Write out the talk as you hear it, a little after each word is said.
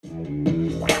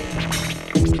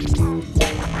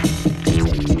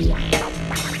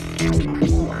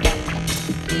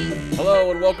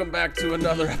Hello and welcome back to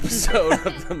another episode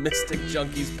of the Mystic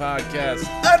Junkies podcast.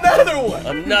 Another one.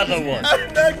 Another one.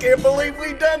 I can't believe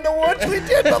we done the ones we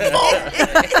did before.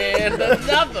 And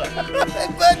another.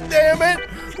 But damn it,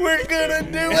 we're gonna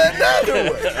do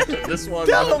another one. This one.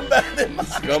 Tell them about it.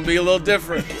 It's gonna be a little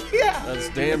different. Yeah. That's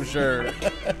damn sure.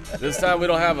 This time we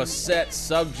don't have a set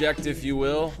subject, if you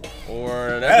will, or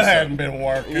an That episode. hadn't been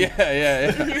working.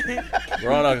 Yeah.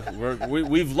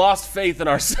 We've lost faith in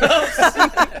ourselves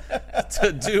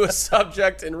to do a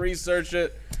subject and research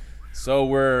it. So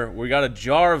we got a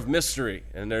jar of mystery,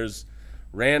 and there's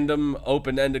random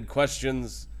open-ended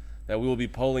questions that we will be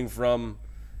pulling from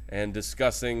and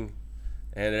discussing.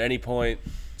 And at any point,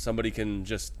 somebody can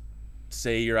just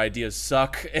say your ideas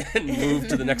suck and move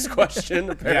to the next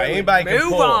question. Yeah, anybody can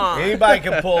pull. Anybody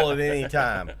can pull at any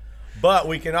time. But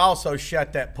we can also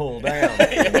shut that pull down.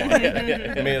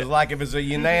 I mean, it's like if it's a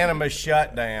unanimous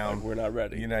shutdown, We're not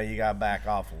ready. you know, you got to back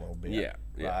off a little bit. Yeah.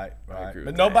 Right. I agree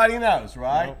But with nobody knows,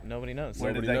 right? No, nobody knows.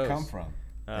 Where did Nobody they knows. come from?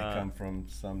 They come from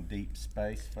some deep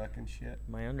space fucking shit.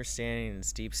 My understanding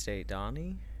is Deep State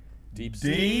Donnie. Deep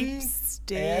Deep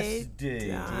State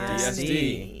SD.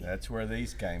 DSD. That's where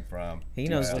these came from. He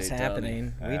knows Deep what's State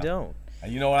happening. Donnie. We don't.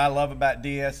 And you know what I love about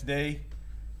DSD?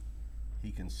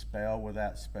 He can spell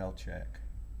without spell check.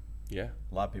 Yeah,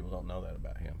 A lot of people don't know that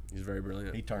about him. he's very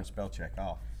brilliant. He turned spell check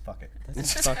off. Fuck it.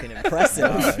 That's fucking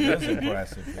impressive. It is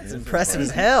impressive. It is Impressive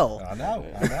as hell. I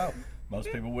know.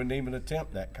 Most people wouldn't even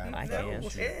attempt that kind of I thing.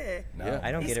 can't. Yeah. No. Yeah.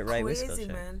 I don't get it right with spell Crazy,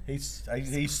 check. man.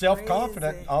 He's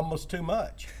self-confident crazy. almost too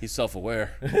much. He's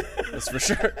self-aware. That's for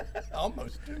sure.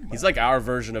 Almost too much. He's like our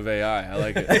version of AI. I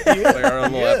like it. Like our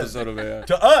own little is. episode of AI.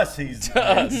 To us, he's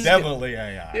us. definitely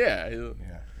AI. Yeah. Yeah.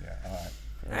 All right.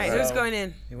 All right, who's going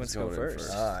in? He wants to Going go in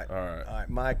first. All right. All right. All right,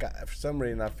 Mike. For some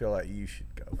reason, I feel like you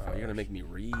should go first. Oh, you're gonna make me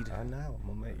read? I know. I'm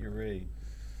gonna make you read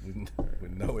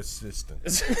with no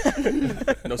assistance.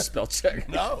 No spell check.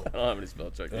 No. I don't have any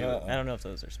spell check. either. I don't know if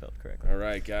those are spelled correctly. All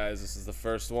right, guys. This is the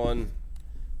first one.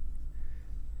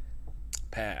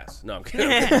 Pass. No, I'm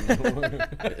kidding.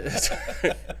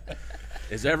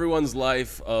 Is everyone's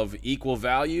life of equal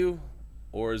value,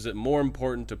 or is it more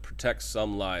important to protect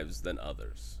some lives than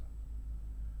others?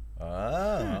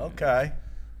 Oh, okay.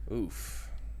 Oof.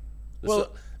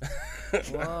 Well,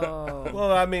 Whoa.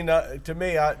 Well, I mean, to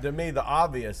me, the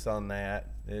obvious on that,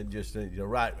 just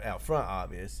right out front,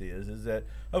 obvious is that,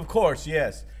 of course,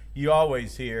 yes, you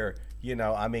always hear,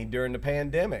 I mean, during the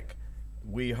pandemic,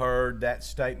 we heard that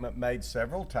statement made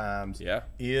several times. Yeah.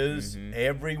 Is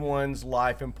everyone's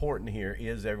life important here?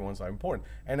 Is everyone's life important?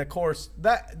 And of course,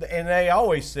 and they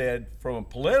always said from a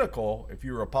political, if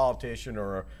you were a politician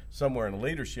or somewhere in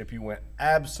leadership, you went,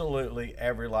 absolutely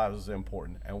every life is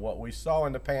important. And what we saw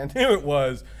in the pandemic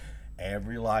was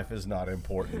every life is not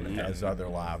important as other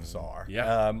lives are.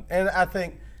 Yeah. And I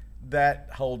think that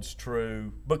holds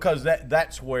true because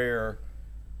that's where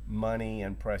money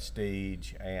and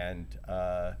prestige and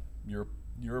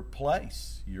your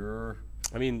place,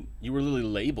 I mean, you were literally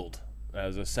labeled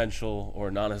as essential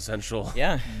or non-essential.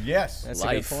 Yeah, yes, that's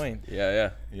Life. a good point. yeah.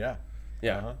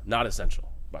 Yeah. Not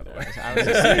essential, by the way. I was,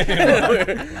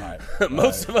 just, Right.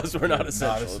 Most of us were not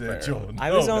essential. Not essential. apparently.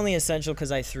 I was only essential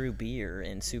because I threw beer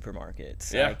in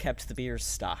supermarkets. Yeah. I kept the beer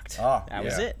stocked. Ah, that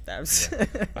was yeah. it. That was.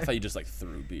 I thought you just like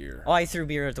threw beer. Oh, I threw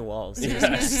beer at the walls.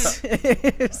 Yeah.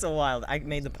 It's so wild. I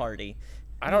made the party.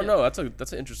 I don't know. That's an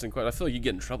interesting question. I feel like you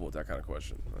get in trouble with that kind of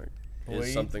question. Like, Well,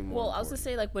 is something more? Well, I was gonna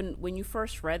say, like, when you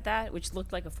first read that, which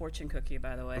looked like a fortune cookie,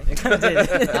 by the way. It kind of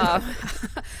did.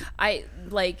 I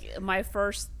my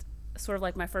first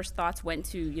thoughts went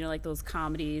to like those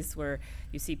comedies where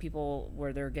you see people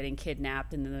where they're getting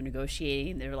kidnapped and then they're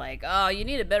negotiating. They're like, oh, you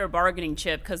need a better bargaining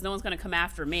chip because no one's gonna come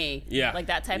after me. Yeah. Like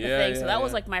that type of Yeah, thing. yeah, So that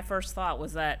was yeah. like my first thought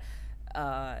was that.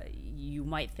 You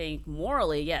might think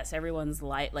morally, yes, everyone's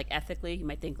like ethically, you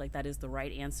might think like that is the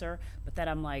right answer. But then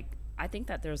I'm like, I think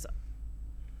that there's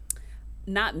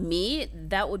not me.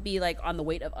 That would be like on the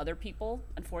weight of other people,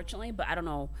 unfortunately. But I don't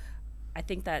know. I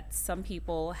think that some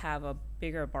people have a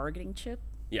bigger bargaining chip,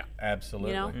 Yeah.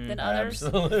 Absolutely. than others.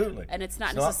 Absolutely. And it's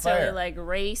not It's not necessarily fair. like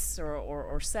race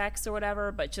or sex or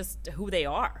whatever, but just who they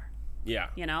are. Yeah.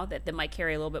 That might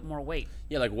carry a little bit more weight.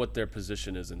 Yeah, like what their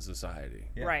position is in society.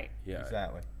 Yeah, Right. Yeah.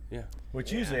 Exactly. Yeah.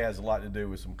 Which usually has a lot to do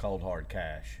with some cold hard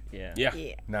cash. Yeah.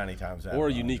 Yeah. 90 times out Or a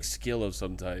of 100. unique skill of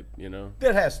some type,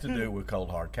 That has to do with cold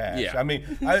hard cash. Yeah. I mean,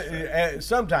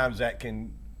 sometimes that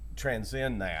can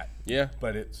transcend that. Yeah.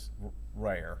 But it's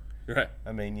rare. Right.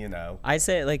 I mean, you know. I'd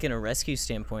say, like, in a rescue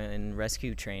standpoint, in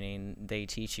rescue training, they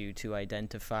teach you to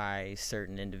identify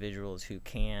certain individuals who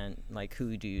can't, like,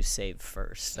 who do you save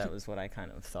first? That was what I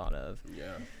kind of thought of.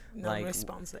 Yeah.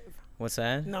 Non-responsive. What's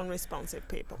that? Non-responsive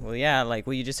people. Well, yeah, like,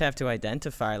 well, you just have to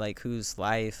identify, like, whose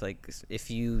life, like, if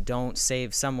you don't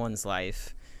save someone's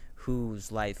life,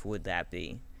 whose life would that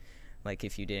be? Like,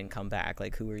 if you didn't come back,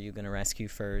 like, who are you going to rescue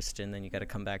first? And then you got to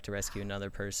come back to rescue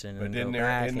another person. But and isn't go there,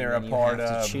 back, isn't and there then a you part have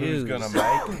to of who's choose. going to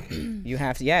make it?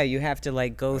 You have to,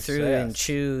 like, go through and Assess.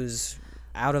 choose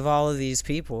out of all of these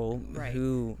people, Right.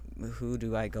 who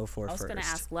do I go for I was first? going to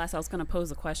ask Les, I was going to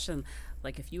pose a question,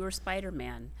 like if you were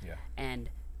Spider-Man Yeah. and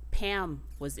Pam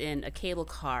was in a cable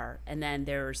car and then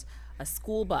there's a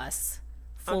school bus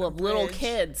full a of little bridge.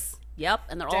 kids. Yep,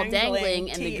 and they're all Dangling,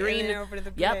 dangling, and the teetering green, over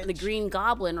the yep, the bridge. green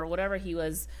goblin or whatever he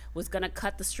was gonna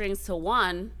cut the strings to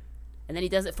one, and then he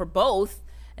does it for both,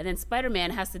 and then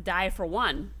Spider-Man has to die for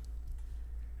one.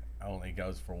 Only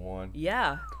goes for one.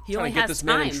 Yeah, he Trying only to get has this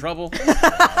time. man in trouble.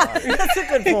 That's a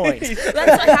good point. That's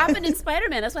what happened in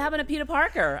Spider-Man. That's what happened to Peter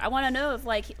Parker. I want to know if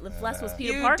Les was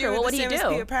Peter You Parker, do what the would he same as do?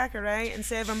 Peter Parker, right? And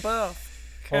save them both.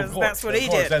 Well, Because that's what he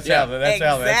of course, did. That's Yeah. how that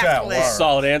Exactly. works.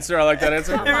 Solid answer. I like that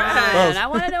answer. Come on, I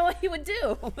want to know what he would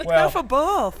do. Go for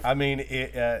both. I mean,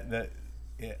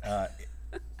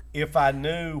 if I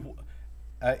knew,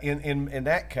 in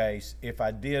that case, if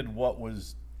I did what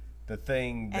was the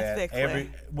thing that Ethically.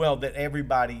 that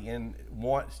everybody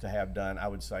wants to have done, I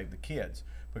would save the kids,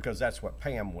 because that's what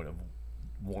Pam would have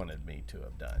wanted me to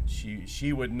have done.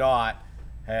 She would not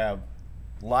have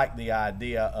liked the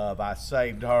idea of I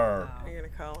saved her I'm gonna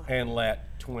call her. and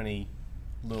let 20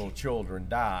 little children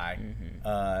die.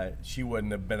 She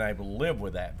wouldn't have been able to live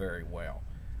with that very well.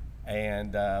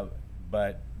 And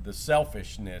but the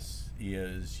selfishness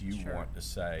is you want to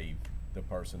save the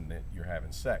person that you're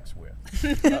having sex with,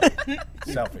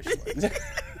 selfishly,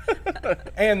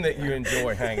 and that you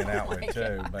enjoy hanging out with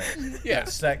too. But that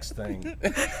sex thing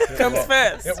Comes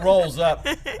first. It rolls up.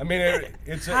 I mean,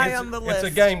 it's High on the a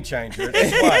list. game changer.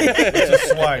 It's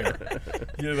a slayer,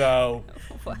 you know.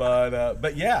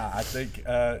 But yeah, I think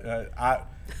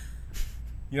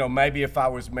maybe if I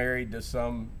was married to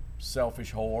some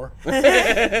selfish whore,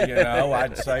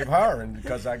 I'd save her, and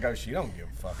because I go, she don't give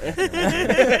a fuck,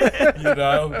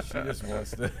 she just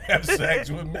wants to have sex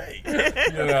with me,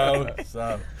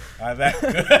 So I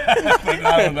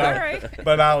don't know, right.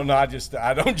 but I don't know.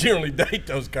 I don't generally date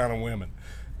those kind of women.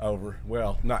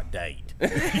 Not date. You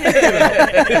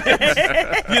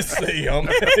see them,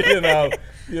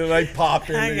 they pop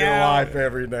into Hang your out. life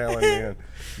every now and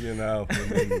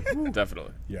then,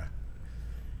 Definitely. yeah.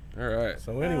 All right.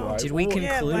 So anyway, Did we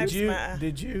conclude? lives matter.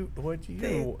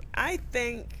 I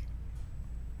think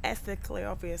ethically,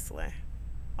 obviously,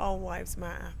 all lives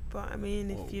matter. But I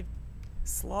mean, if you've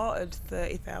slaughtered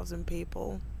 30,000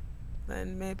 people,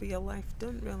 then maybe your life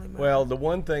doesn't really matter. Well, the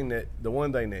one thing that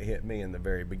hit me in the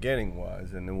very beginning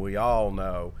was, and we all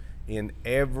know, in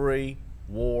every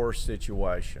war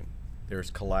situation,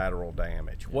 there's collateral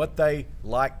damage. What they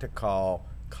like to call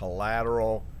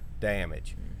collateral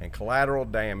damage. And collateral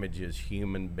damage is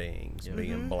human beings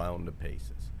being blown to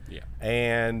pieces. Yeah.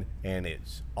 And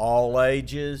it's all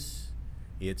ages,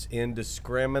 it's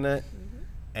indiscriminate,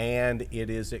 and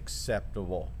it is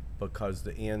acceptable because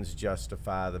the ends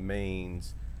justify the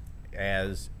means.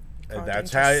 That's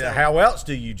how else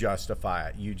do you justify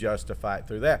it? You justify it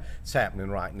through that. It's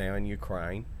happening right now in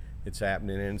Ukraine. It's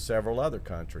happening in several other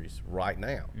countries right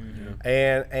now,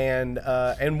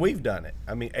 and we've done it.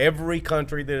 I mean, every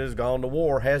country that has gone to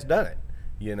war has done it.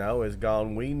 Has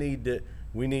gone. We need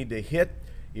to hit.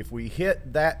 If we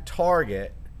hit that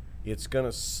target, it's going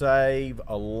to save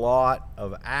a lot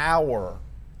of our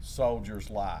soldiers'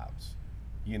 lives.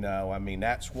 I mean,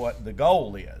 that's what the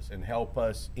goal is, and help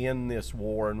us in this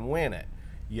war and win it.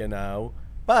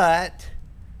 But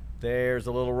there's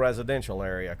a little residential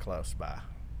area close by.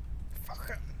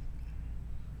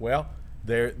 Well,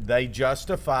 they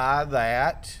justify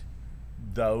that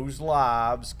those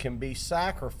lives can be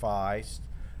sacrificed.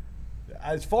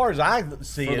 As far as I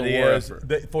see For it, the war is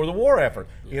effort. for the war effort.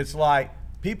 It's like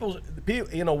people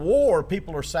in a war,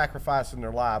 people are sacrificing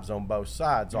their lives on both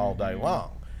sides all day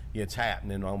long. It's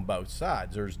happening on both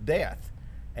sides. There's death,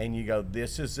 and you go,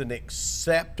 this is an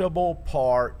acceptable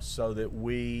part so that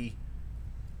we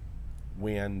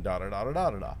win.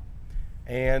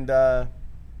 And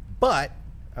but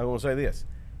I will say this: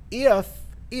 if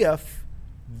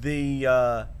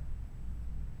the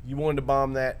you wanted to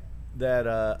bomb that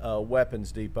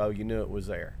weapons depot, you knew it was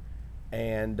there,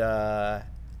 and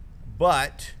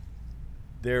but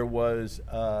there was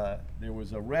a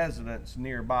residence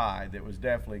nearby that was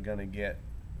definitely going to get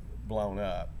blown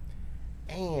up,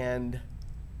 and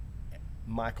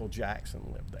Michael Jackson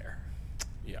lived there.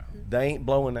 Yeah. They ain't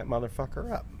blowing that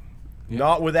motherfucker up.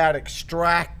 Not without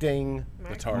extracting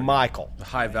The target. Michael. The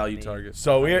high value target.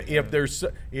 So if there's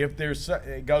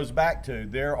it goes back to,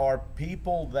 there are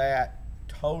people that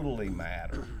totally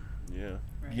matter, Yeah.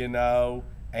 you know,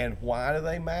 and why do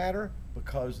they matter?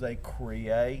 Because they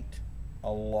create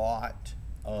a lot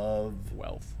of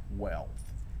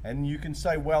Wealth. and you can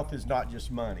say wealth is not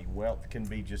just money. Wealth can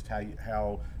be just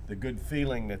how the good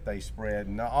feeling that they spread,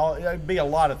 and it'd be a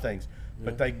lot of things,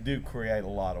 but they do create a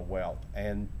lot of wealth,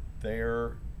 and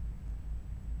they're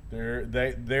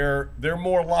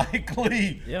more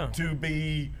likely to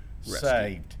be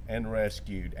saved and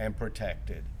rescued and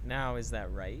protected. Now, is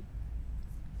that right?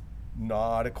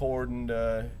 Not according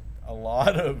to a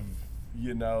lot of,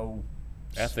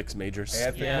 Ethics majors.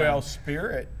 well,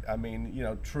 spirit. I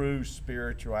mean, true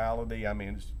spirituality. I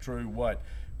mean, it's true what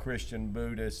Christian,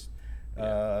 Buddhist,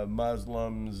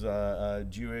 Muslims,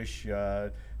 Jewish,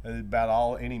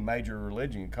 about any major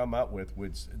religion you come up with.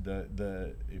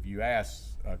 The if you ask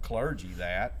a clergy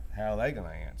that, how are they going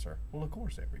to answer? Well, of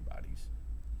course, everybody's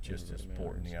just as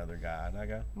important the other guy. And I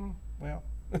go, well,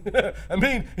 I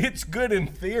mean, it's good in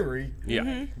theory.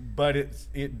 Yeah. But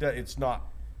it's not.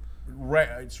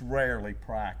 It's rarely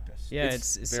practiced. Yeah,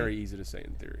 It's very easy to say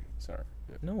in theory. Sorry.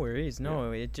 Yeah. No worries.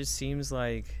 No, it just seems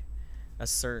like a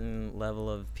certain level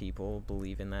of people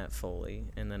believe in that fully,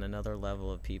 and then another level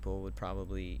of people would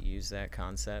probably use that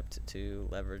concept to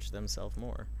leverage themselves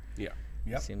more. Yeah.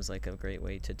 Yep. It seems like a great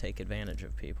way to take advantage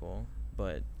of people,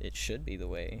 but it should be the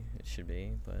way it should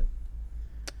be. But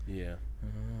Yeah.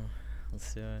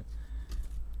 let's do it.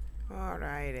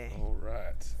 Alrighty. All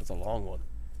right. That's a long one.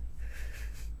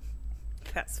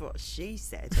 That's what she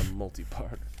said. It's a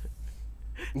multi-part.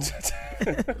 It's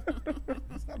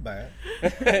not bad.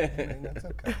 I mean, that's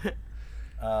okay.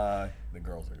 The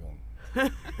girls are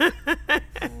going.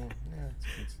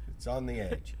 It's on the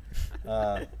edge.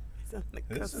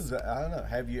 This is, I don't know.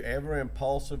 Have you ever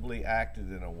impulsively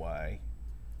acted in a way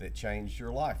that changed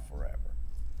your life forever?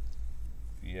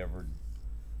 You ever?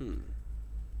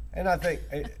 And I think,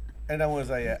 and I want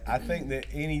to say, I think that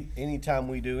any time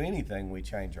we do anything, we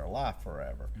change our life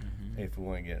forever. If we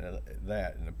want to get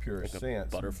that in a pure Like a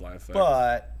sense. butterfly effect.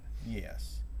 But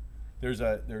yes, there's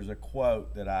a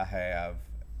quote that I have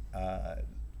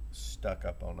stuck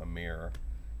up on a mirror,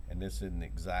 and this isn't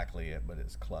exactly it, but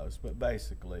it's close. But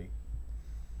basically,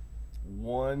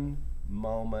 one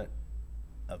moment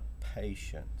of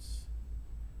patience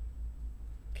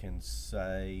can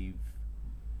save,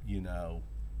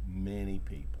 many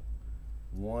people.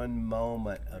 One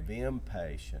moment of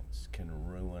impatience can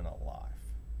ruin a life.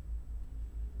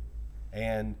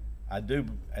 And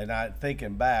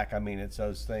thinking back, I mean, it's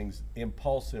those things,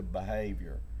 impulsive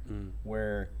behavior,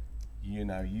 where,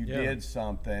 you did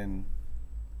something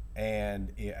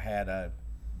and it had a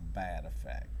bad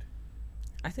effect.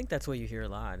 I think that's what you hear a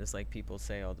lot. It's like people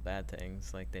say all the bad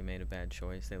things, like they made a bad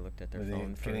choice. They looked at their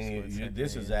phone for a split second.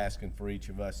 This is asking for each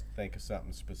of us to think of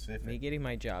something specific. Me getting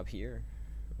my job here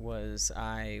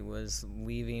I was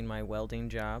leaving my welding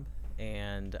job,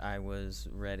 and I was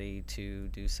ready to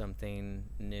do something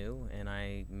new, and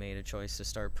I made a choice to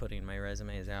start putting my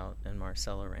resumes out, and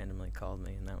Marcella randomly called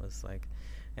me, and that was like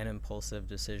an impulsive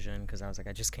decision because I was like,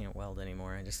 I just can't weld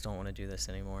anymore. I just don't want to do this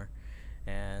anymore.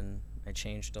 And I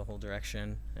changed the whole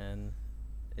direction, and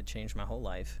it changed my whole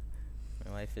life.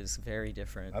 My life is very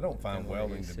different. I don't find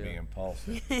welding to be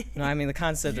impulsive. No, I mean the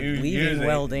concept of leaving usually,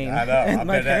 welding. I know. And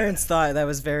my parents thought that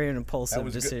was very an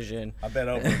impulsive decision. I bet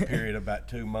over a period of about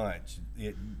 2 months,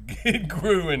 it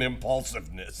grew in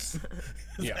impulsiveness.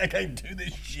 Yeah. I can't do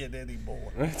this shit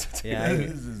anymore. Yeah,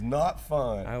 This is not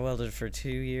fun. I welded for 2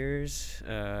 years.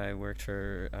 I worked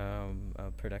for a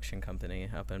production company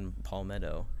up in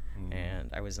Palmetto. And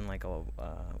I was in like a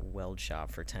weld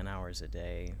shop for 10 hours a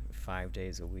day, 5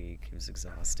 days a week. It was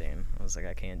exhausting. I was like,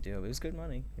 I can't do it. It was good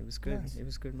money. It was good. Nice. It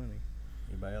was good money.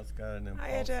 Anybody else got an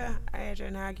I impulsive? had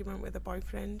an argument with a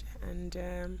boyfriend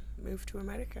and moved to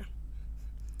America.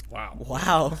 Wow.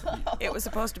 Wow. It was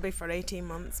supposed to be for 18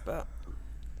 months, but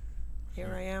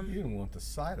here I am. You didn't want the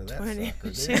sight of that 20. sucker,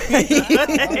 did you?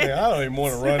 I don't even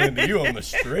want to run into you on the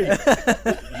street.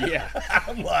 Yeah.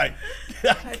 I'm like,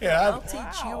 I'll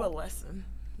teach you a lesson.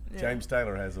 Yeah. James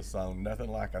Taylor has a song, "Nothing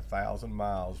like 1,000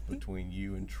 miles between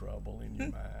you and trouble in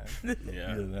your mind."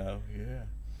 Yeah.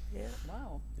 Yeah.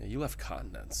 Wow. Yeah, you left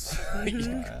continents. Wow,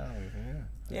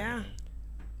 Yeah.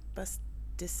 Best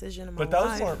decision of my But those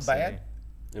life. weren't bad.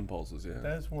 Impulses, yeah.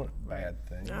 Those weren't bad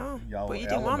things. No, Y'all but you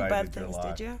didn't want bad elevated your things,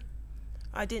 life. did you?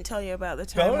 I didn't tell you about the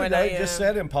time No, when no, I just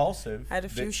said impulsive. had a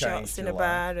that few shots changed in your a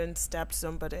life. bar and stabbed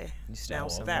somebody. You stabbed Now,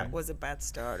 somebody? that was a bad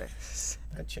story.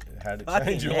 How did it Fucking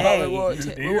change your hey. life? We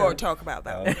won't, we won't talk about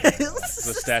that.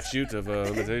 The statute of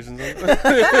limitations.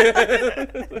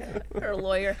 Her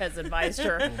lawyer has advised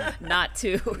her not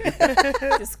to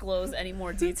disclose any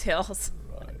more details.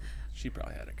 Right. She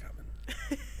probably had it coming.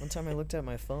 One time I looked at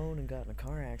my phone and got in a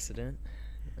car accident.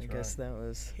 I guess that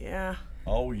was Yeah.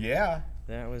 Oh, yeah.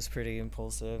 pretty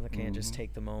impulsive. I can't just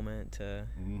take the moment to.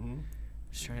 Mm-hmm.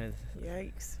 Just trying to.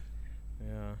 Yikes.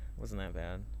 Yeah, wasn't that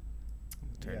bad.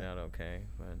 Turned Yeah. out okay,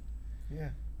 but. Yeah.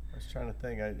 I was trying to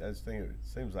think. I was thinking, it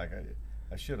seems like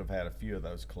I should have had a few of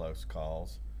those close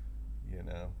calls, you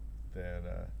know,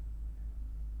 that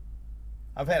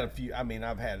I've had a few. I mean,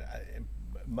 I've had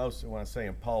most, when I say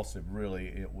impulsive, really,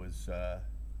 it was,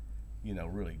 you know,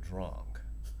 really drunk.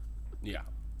 Yeah.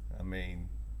 I mean,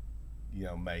 you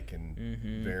know, making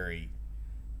very,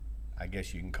 I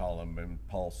guess you can call them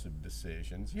impulsive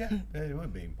decisions. Yeah, it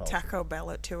would be impulsive. Taco Bell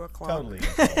at 2 o'clock. Totally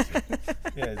impulsive.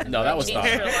 Yeah, No, that was Changed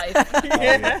not. her life. Oh,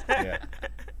 yeah.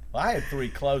 Well, I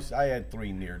had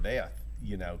three near death,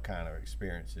 you know, kind of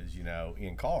experiences, you know,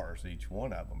 in cars, each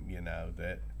one of them, you know,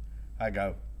 that I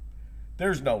go,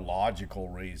 there's no logical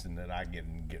reason that I get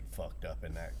fucked up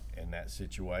in that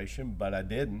situation, but I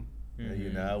didn't.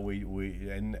 You know, we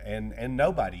and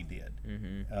nobody did.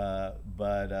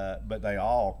 But they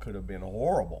all could have been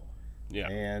horrible. Yeah.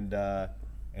 And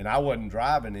I wasn't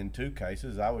driving in two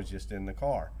cases. I was just in the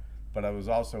car. But I was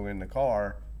also in the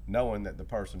car knowing that the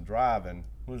person driving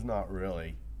was not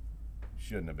really,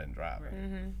 shouldn't have been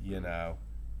driving, you know.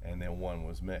 And then one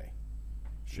was me.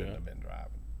 Shouldn't have been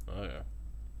driving. Oh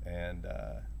yeah. And,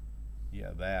 yeah,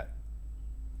 that.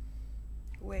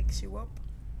 Wakes you up.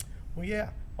 Well, yeah.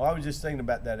 Well, I was just thinking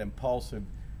about that impulsive,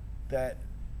 that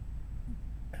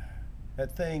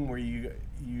thing where you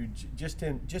just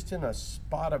in a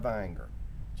spot of anger,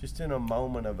 just in a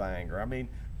moment of anger. I mean,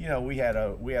 you know, we had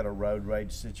a road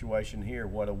rage situation here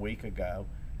a week ago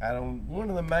out on one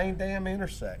of the main damn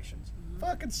intersections,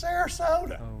 fucking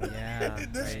Sarasota. Oh yeah.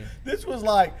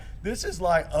 This is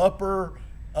like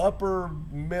upper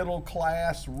middle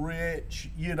class, rich,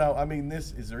 you know. I mean,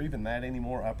 is there even that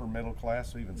anymore? Upper middle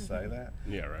class to even say that?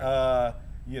 Yeah, right.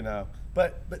 You know,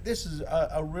 but this is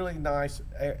a really nice,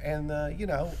 and you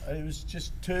know, it was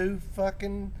just two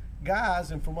fucking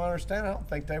guys, and from what I understand, I don't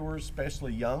think they were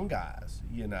especially young guys,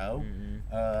 you know,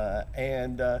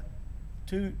 and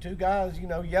two guys, you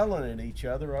know, yelling at each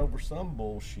other over some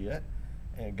bullshit.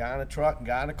 And a guy in a truck and a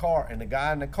guy in a car. And the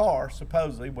guy in the car,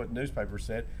 supposedly, what the newspaper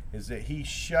said, is that he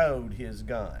showed his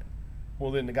gun.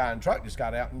 Well, then the guy in the truck just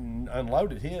got out and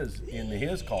unloaded his into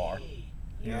his car.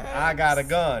 You know, I got a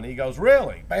gun. He goes,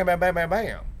 really? Bam, bam, bam, bam,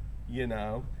 bam. You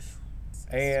know,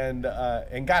 and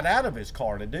got out of his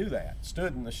car to do that.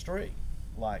 Stood in the street,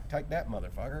 like, take that,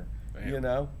 motherfucker. Bam. You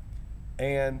know,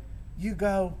 and you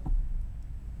go,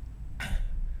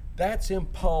 that's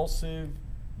impulsive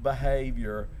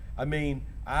behavior. I mean,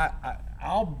 I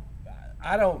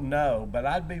don't know, but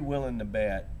I'd be willing to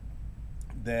bet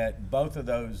that both of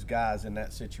those guys in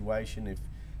that situation, if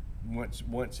once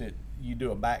you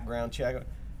do a background check,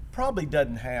 probably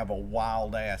doesn't have a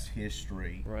wild ass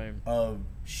history Right. of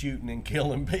shooting and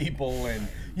killing people, and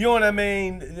you know what I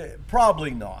mean.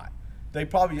 Probably not. They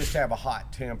probably just have a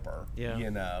hot temper. Yeah. You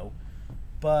know,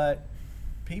 but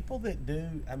people that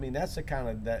do, I mean, that's the kind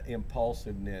of that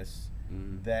impulsiveness.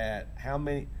 That how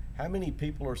many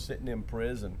people are sitting in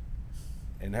prison,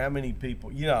 and how many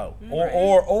people, you know,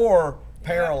 or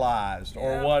paralyzed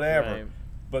or whatever, Right.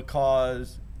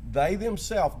 because they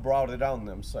themselves brought it on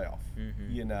themselves,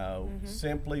 you know,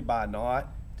 simply by not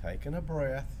taking a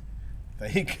breath,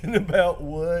 thinking about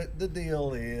what the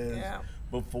deal is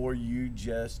before you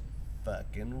just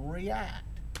fucking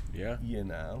react, Yeah. you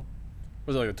know.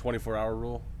 Was it like a 24-hour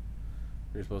rule?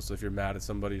 You're supposed to, if you're mad at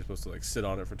somebody, you're supposed to like sit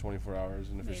on it for 24 hours,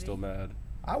 and if you're still mad.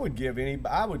 I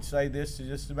would say this to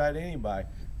just about anybody.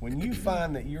 When you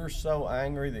find that you're so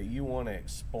angry that you want to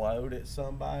explode at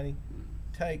somebody,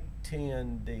 take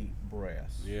 10 deep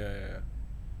breaths. Yeah.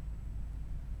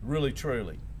 Really,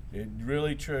 truly.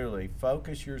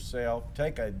 Focus yourself.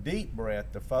 Take a deep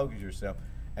breath to focus yourself,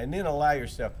 and then allow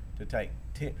yourself to take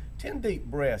 10 deep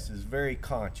breaths is very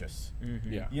conscious.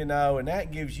 Yeah. You know, and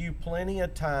that gives you plenty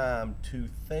of time to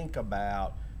think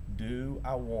about, do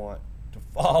I want to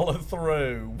follow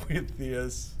through with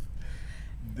this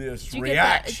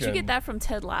reaction? Did you get that from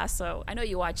Ted Lasso? I know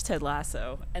you watched Ted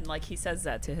Lasso, and like he says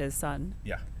that to his son.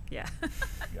 Yeah. Yeah.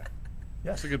 Yeah.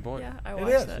 That's a good point. Yeah, I It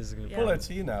watched is. it. Well, it's,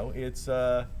 you know,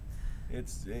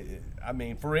 I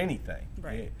mean, for anything.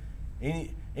 Right.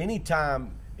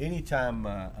 Anytime, anytime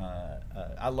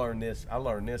I learned this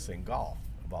in golf,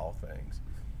 of all things.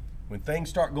 When things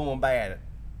start going bad,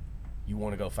 you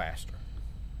want to go faster.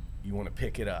 You want to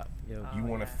pick it up. Yep. You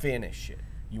want to finish it.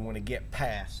 You want to get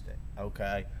past it,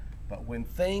 okay? But when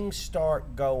things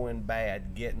start going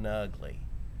bad, getting ugly,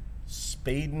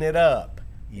 speeding it up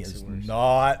is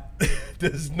not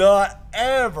does not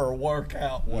ever work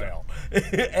out well.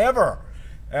 ever.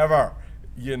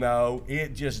 You know,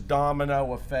 it just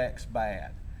domino effects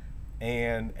bad.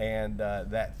 And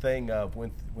that thing of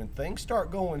when things start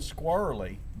going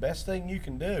squirrely, best thing you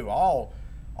can do, all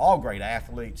great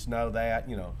athletes know that,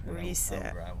 you know.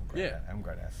 Reset. I'm a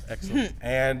great athlete. Excellent.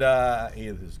 And he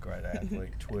is a great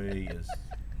athlete. Twee is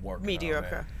working Mediocre.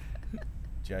 on that.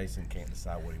 Jason can't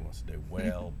decide what he wants to do.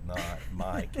 Well, not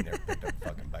Mike. He never picked up a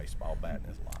fucking baseball bat in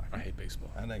his life. I hate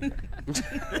baseball. I know.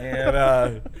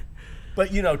 And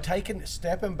but you know,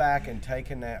 stepping back and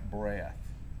taking that breath,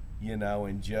 you know,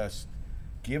 and just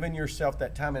giving yourself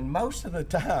that time. And most of the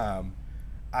time,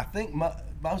 I think most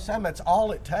of the time that's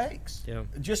all it takes. Yeah.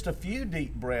 Just a few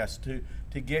deep breaths to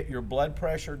get your blood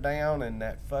pressure down and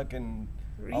that fucking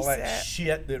all that Reset.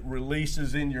 shit that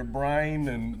releases in your brain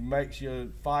and makes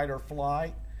you fight or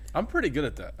flight. I'm pretty good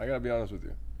at that. I gotta be honest with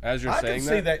you. As you're I saying can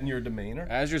see that in your demeanor.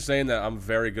 as you're saying that, I'm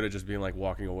very good at just being like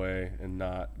walking away and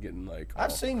not getting like. I've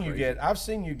all seen you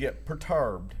crazy. get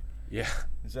perturbed. Yeah.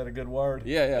 Is that a good word?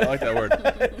 Yeah, I like that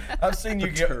word. I've seen you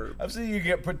Perturbed.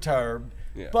 get perturbed,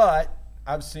 Yeah. but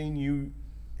I've seen you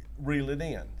reel it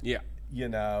in. Yeah. You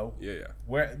know, Yeah.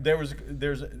 where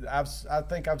I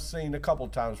think I've seen a couple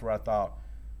of times where I thought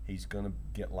he's gonna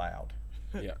get loud,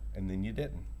 Yeah. and then you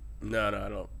didn't. No, I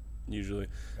don't. Usually.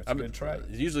 That's a good trait.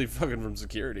 It's usually fucking from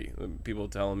security. People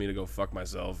telling me to go fuck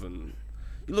myself and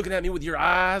you looking at me with your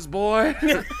eyes, boy?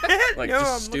 Like No,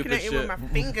 just I'm stupid looking at shit. you with my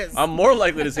fingers. I'm more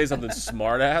likely to say something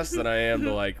smart ass than I am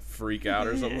to like freak out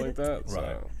or something like that. So,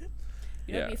 Right.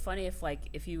 You know, yeah. it'd be funny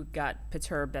if you got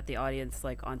perturbed at the audience,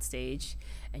 like on stage,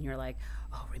 and you're like,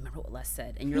 "Oh, remember what Les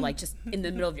said," and you're like, just in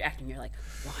the middle of your acting, you're like,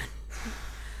 1,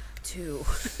 2,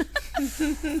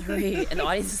 3, and the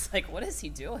audience is like, "What is he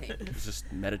doing?" He's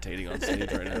just meditating on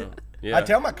stage right now. Yeah. I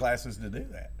tell my classes to do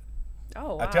that.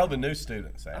 Oh, wow. I tell the new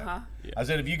students that. Uh-huh. Yeah. I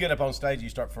said, if you get up on stage, you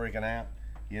start freaking out,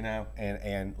 you know,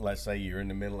 and let's say you're in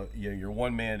the middle of, you're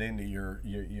 1 minute into your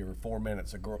 4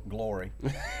 minutes of glory,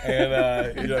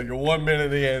 and you know, you're 1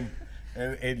 minute in,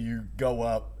 and you go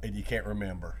up and you can't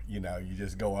remember, you know, you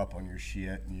just go up on your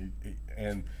shit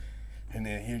and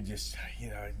then you just, you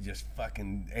know, just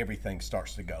fucking everything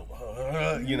starts to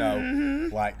go, you know,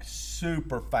 like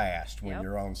super fast when Yep.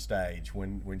 you're on stage.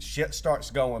 When shit starts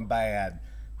going bad,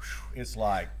 it's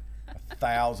like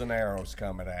 1,000 arrows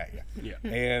coming at you.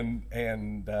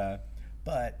 Yeah.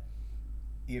 But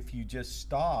if you just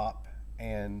stop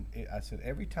I said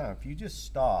every time, if you just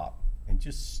stop and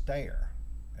just stare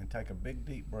and take a big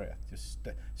deep breath, just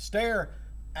stare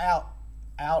out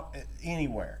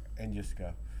anywhere and just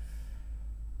go.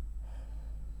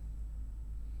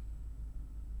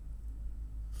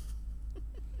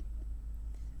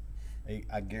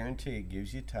 I guarantee it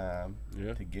gives you time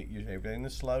Yeah. to get everything to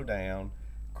slow down.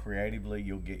 Creatively,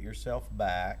 you'll get yourself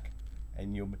back,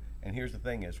 and here's the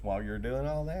thing: is while you're doing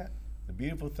all that, the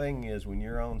beautiful thing is when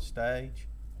you're on stage,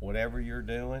 whatever you're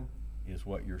doing is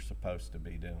what you're supposed to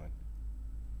be doing.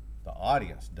 The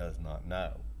audience does not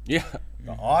know. Yeah.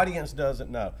 The audience doesn't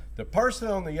know. The person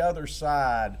on the other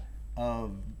side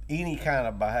of any kind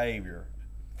of behavior,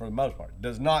 for the most part,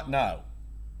 does not know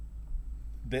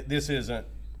that this isn't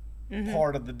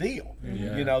part of the deal.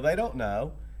 Yeah. You know, they don't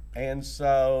know. And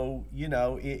so, you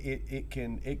know, it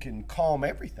can calm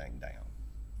everything down,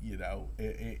 you know,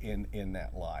 in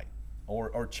that light,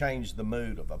 or change the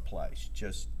mood of a place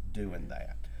just doing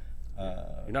that.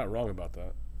 You're not wrong about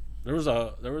that. There was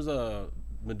a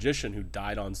magician who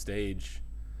died on stage.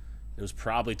 It was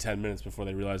probably 10 minutes before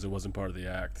they realized it wasn't part of the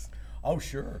act. Oh,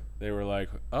 sure. They were like,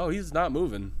 "Oh, he's not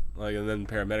moving." Like, and then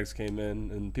paramedics came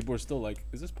in, and people were still like,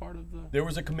 "Is this part of the?" There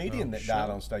was a comedian that died shit.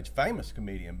 on stage, famous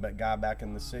comedian, but guy back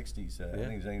in the 60s. I Yeah.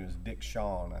 think his name was Dick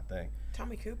Shawn, I think.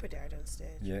 Tommy Cooper died on stage.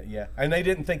 Yeah. And they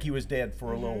didn't think he was dead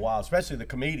for a little while, especially the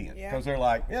comedian, Yeah. because they're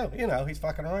like, yeah, you know, he's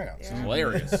fucking around. Yeah.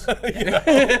 Hilarious. You know,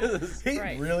 he's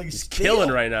Right. really He's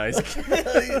killing right now. He's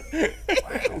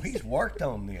Wow, he's worked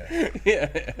on this.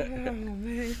 yeah. Oh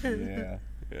man. Yeah.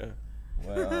 Yeah.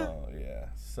 Well, yeah.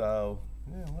 So,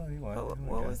 yeah. Well, anyway.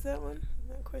 What was that one?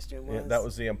 That question was. Yeah, that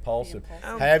was the impulsive.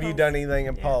 impulsive. Have you done Impulsive. anything Yeah.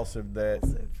 impulsive that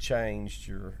Impulsive. changed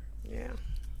your? Yeah.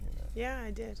 Yeah,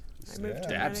 I did. I moved to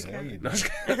Dabs. Yeah,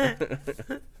 America. you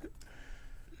did.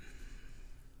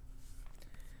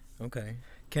 Okay.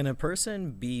 Can a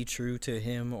person be true to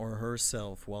him or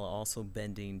herself while also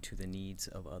bending to the needs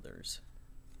of others?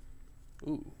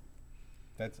 Ooh.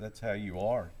 That's how you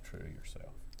are true to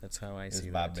yourself. That's how I Is see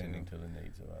by that too. bending to the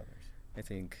needs of others. I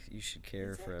think you should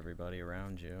care for everybody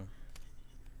around you.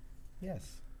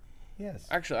 Yes. Yes.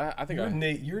 Actually, I think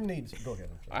your needs. Go ahead.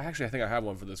 I'm sorry. I think I have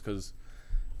one for this because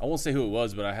I won't say who it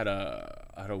was, but I had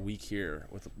a week here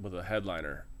with a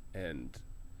headliner, and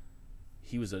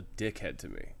he was a dickhead to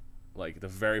me. Like the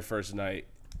very first night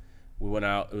we went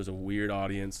out, it was a weird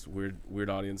audience.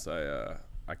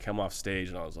 I come off stage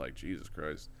and I was like, Jesus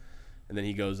Christ. And then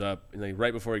he goes up, and like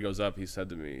right before he goes up, he said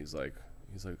to me, he's like,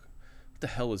 what the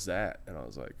hell was that? And I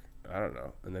was like, I don't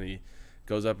know. And then he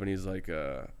goes up and he's like,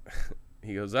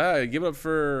 he goes, give it up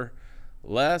for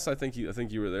Les. I think you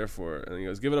were there for it. And he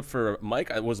goes, give it up for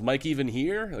Mike. Was Mike even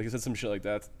here? Like he said some shit like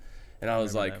that. And I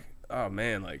was like, oh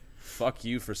man, like fuck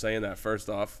you for saying that first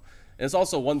off. And it's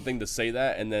also one thing to say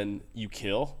that and then you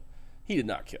kill. He did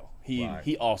not kill.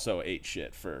 He also ate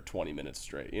shit for 20 minutes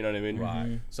straight. You know what I mean?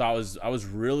 Right. So I was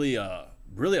really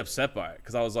upset by it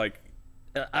because I was like,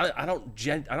 I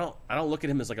don't look at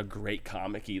him as like a great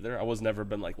comic either. I was never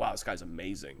been like, wow, this guy's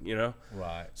amazing, you know?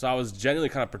 Right. So I was genuinely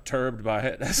kind of perturbed by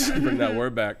it. Let's bring that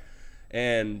word back.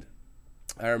 And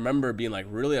I remember being like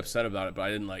really upset about it, but I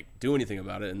didn't like do anything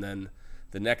about it. And then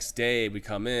the next day we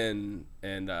come in,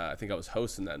 and I think I was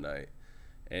hosting that night,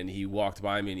 and he walked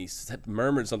by me and he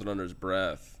murmured something under his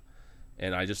breath,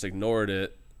 and I just ignored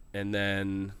it. And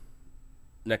then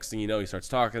next thing you know, he starts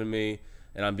talking to me,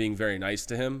 and I'm being very nice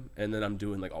to him, and then I'm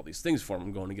doing like all these things for him.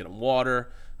 I'm going to get him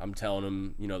water. I'm telling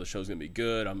him, you know, the show's gonna be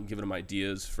good. I'm giving him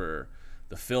ideas for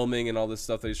the filming and all this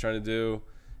stuff that he's trying to do.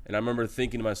 And I remember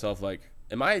thinking to myself, like,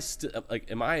 am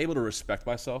I able to respect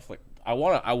myself? Like, I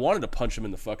wanted to punch him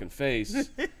in the fucking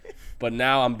face, but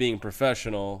now I'm being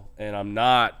professional and I'm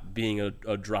not being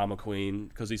a drama queen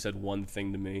because he said one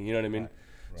thing to me. You know what I mean?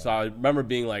 Right. So I remember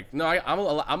being like, no,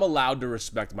 I'm allowed to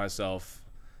respect myself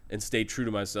and stay true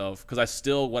to myself, because I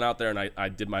still went out there and I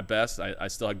did my best. I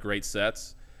still had great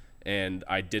sets, and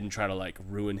I didn't try to like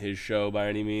ruin his show by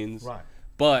any means. Right.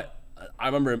 But I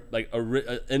remember like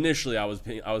initially I was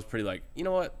pretty like, you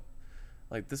know what,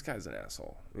 like this guy's an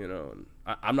asshole, you know, and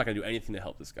I'm not gonna do anything to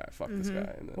help this guy. Fuck this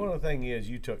guy. And then, well, the thing is,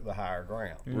 you took the higher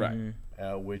ground, right?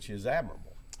 Which is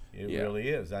admirable. It Yeah. really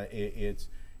is. It's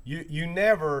you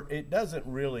never. It doesn't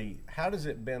really. How does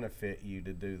it benefit you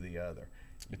to do the other?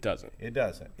 It doesn't. It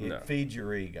doesn't. It No. feeds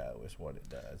your ego is what it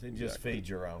does. It just feeds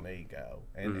your own ego.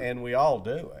 And Mm-hmm. and we all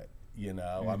do it, you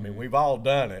know. I mean, we've all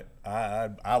done it.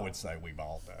 I would say we've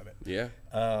all done it. Yeah.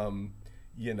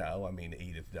 You know, I mean,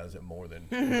 Edith does it more than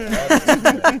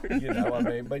others, you know, I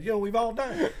mean, but, you know, we've all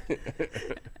done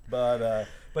it. But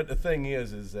the thing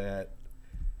is that,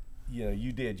 you know,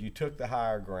 you took the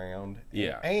higher ground.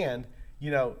 Yeah. And, you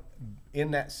know,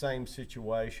 in that same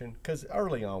situation, because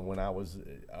early on when I was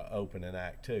opening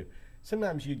act too,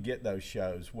 sometimes you'd get those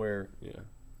shows where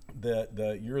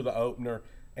you're the opener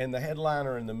and the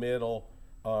headliner in the middle,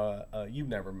 you've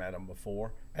never met them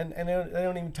before, and they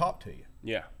don't even talk to you.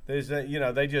 Yeah. There's you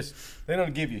know, they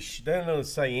don't give you they don't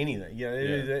say anything. You know,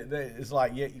 it's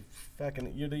like, yeah,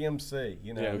 you're the MC.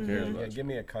 You know, Yeah, who cares about you? give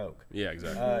me a Coke. Yeah.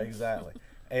 Exactly. Exactly.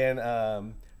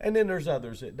 And then there's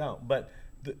others that don't. But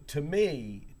to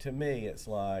me, it's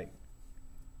like,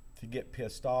 to get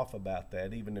pissed off about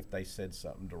that, even if they said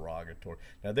something derogatory.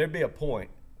 Now, there'd be a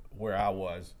point where I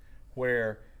was,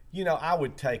 where, you know, I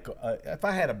would take, if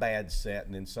I had a bad set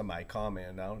and then somebody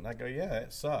commented on it, and I go, yeah,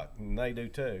 it sucked. And they do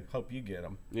too. Hope you get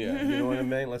them. Yeah. You know what I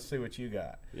mean? Let's see what you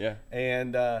got. Yeah.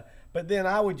 And, but then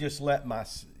I would just let my,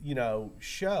 you know,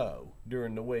 show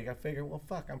during the week. I figured, well,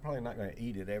 fuck, I'm probably not going to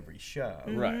eat at every show.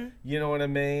 Right. You know what I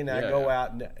mean? I Yeah, go yeah.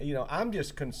 out and, you know, I'm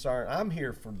just concerned. I'm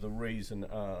here for the reason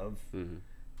of,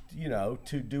 you know,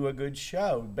 to do a good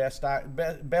show. Best I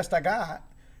got.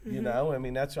 You know, I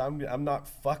mean, I'm not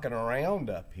fucking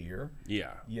around up here.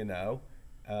 Yeah. You know,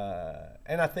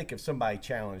 and I think if somebody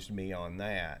challenged me on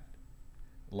that,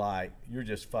 like, you're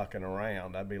just fucking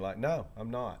around, I'd be like, no,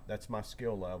 I'm not. That's my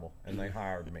skill level, and they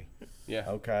hired me. Yeah.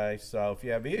 Okay, so if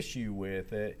you have issue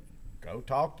with it, go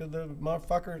talk to the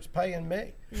motherfucker that's paying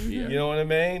me. Yeah. You know what I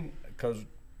mean? Because,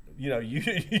 you know,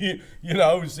 you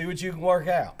know, see what you can work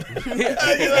out. You know,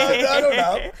 I don't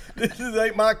know. This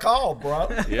ain't my call, bro.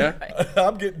 Yeah.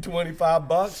 I'm getting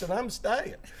 $25 and I'm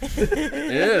staying. It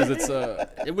is.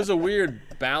 It was a weird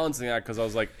balancing act, because I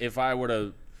was like, if I were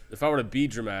to be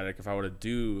dramatic, if I were to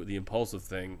do the impulsive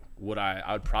thing,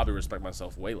 I would probably respect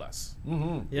myself way less. Yeah.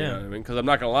 You know what I mean? Because I'm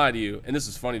not gonna lie to you, and this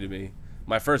is funny to me.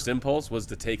 my first impulse was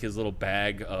to take his little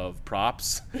bag of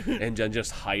props and then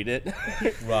just hide it.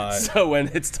 Right. So when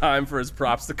it's time for his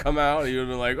props to come out, he would have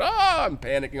been like, "Oh, I'm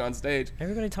panicking on stage."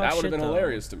 Everybody talks That would have shit, been though.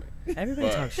 hilarious to me. Everybody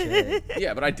But- talks shit.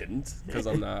 Yeah, but I didn't because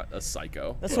I'm not a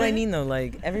psycho. That's what I mean, though.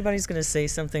 Like, everybody's gonna say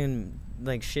something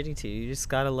like shitty to you. You just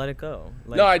gotta let it go.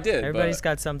 Like, No, I did, Everybody's but-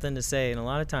 got something to say, and a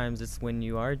lot of times it's when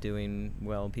you are doing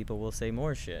well, people will say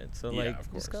more shit. So Yeah, like, of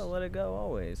you just course. gotta let it go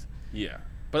always. Yeah,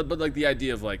 but like the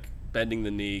idea of like bending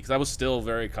the knee, because I was still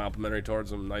very complimentary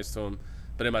towards him, nice to him,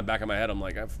 but in my back of my head, I'm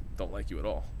like, don't like you at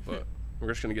all. But we're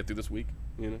just gonna get through this week,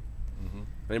 you know.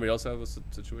 Anybody else have a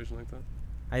situation like that?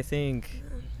 I think,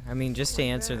 I mean, just to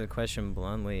answer the question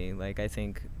bluntly, like, I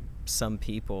think some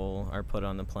people are put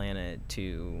on the planet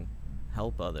to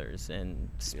help others and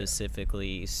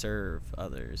specifically serve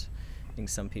others. I think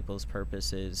some people's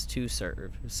purpose is to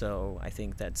serve. So I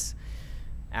think that's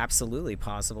absolutely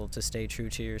possible to stay true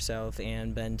to yourself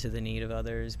and bend to the need of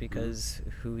others, because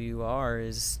who you are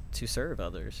is to serve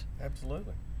others.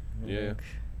 Absolutely. Yeah. Like,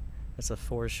 that's a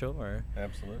for sure.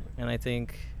 Absolutely. And I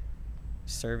think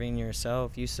serving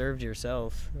yourself, you served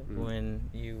yourself when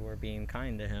you were being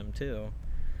kind to him too,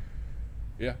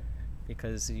 Yeah.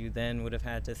 because you then would have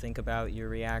had to think about your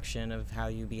reaction of how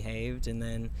you behaved, and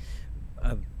then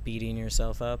beating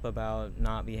yourself up about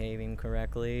not behaving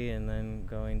correctly, and then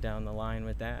going down the line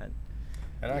with that.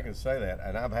 And I can say that,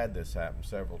 and I've had this happen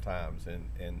several times,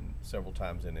 in several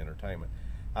times in entertainment.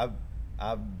 I've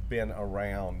been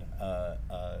around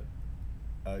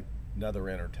another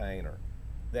entertainer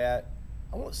that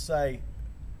I won't say,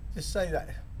 just say that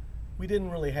we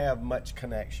didn't really have much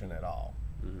connection at all.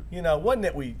 You know, wasn't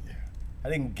that I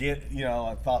didn't get, you know,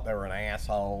 I thought they were an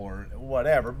asshole or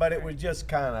whatever, but it was just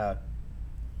kind of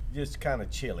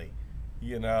chilly,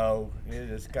 you know. You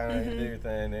just kind of do your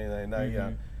thing, anything, no, you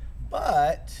know.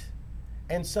 But,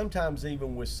 and sometimes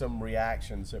even with some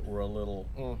reactions that were a little,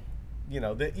 a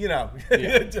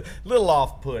little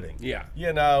off-putting. Yeah.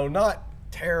 You know, not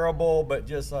terrible, but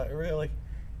just like, really?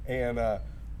 And,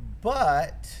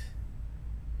 but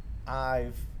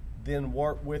I've then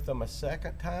worked with them a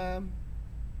second time,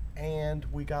 and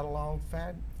we got along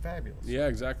fabulous. Yeah,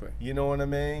 exactly. You know what I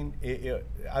mean?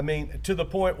 I mean, to the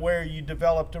point where you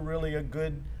developed a really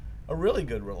good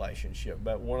relationship,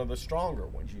 but one of the stronger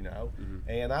ones, you know.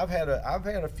 And I've had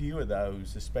a few of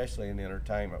those, especially in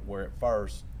entertainment, where at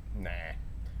first,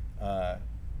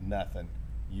 nothing,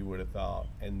 you would have thought,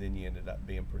 and then you ended up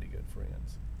being pretty good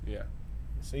friends. Yeah.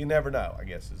 So you never know, I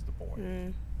guess, is the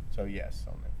point. So yes,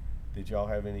 on that. Did y'all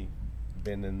have any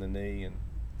bending the knee and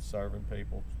serving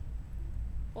people?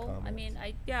 Well, comments? I mean,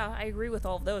 I agree with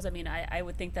all of those. I mean, I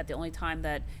would think that the only time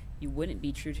that you wouldn't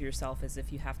be true to yourself is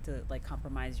if you have to like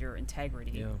compromise your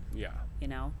integrity. Yeah. Yeah. You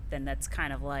know, then that's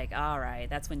kind of like, all right,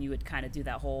 that's when you would kind of do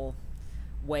that whole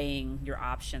weighing your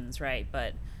options, right?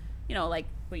 But you know, like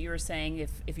what you were saying,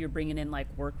 if you're bringing in like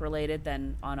work related,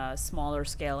 then on a smaller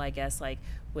scale, I guess, like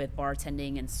with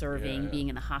bartending and serving, Yeah. being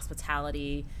in the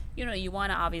hospitality, you know, you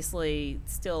want to obviously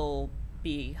still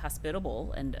be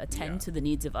hospitable and attend Yeah. to the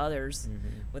needs of others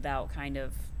without kind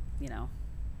of, you know,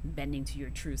 bending to your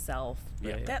true self.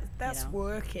 Yeah. That's know.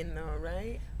 working though,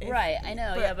 right? Right, I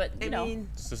know, yeah, but, you I know. mean,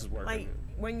 This is working. like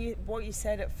what you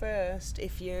said at first,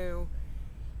 if you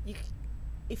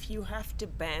have to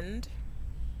bend,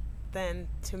 then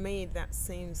to me that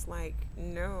seems like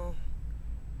no.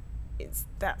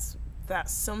 That's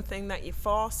something that you're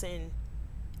forcing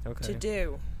Okay. to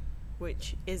do,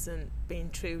 which isn't being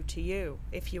true to you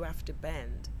if you have to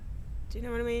bend. Do you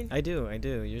know what I mean? I do.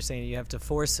 You're saying you have to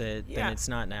force it, Yeah. then it's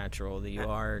not natural, that you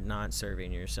are not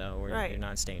serving yourself, or Right. you're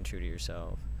not staying true to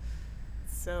yourself.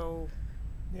 So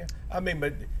Yeah, I mean,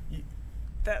 but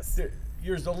that's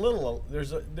there's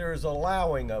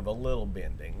allowing of a little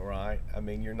bending, right? I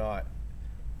mean, you're not,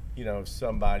 you know,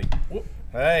 somebody. Whoop,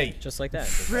 hey, Just like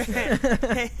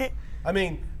that. I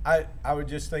mean, I was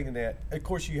just thinking that. Of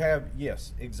course, you have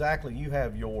exactly. You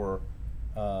have your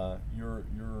own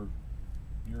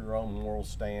moral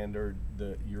standard,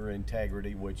 your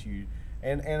integrity, which you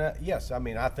and yes, I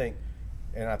mean, I think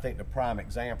the prime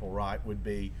example, right, would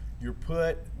be you're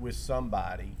put with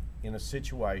somebody in a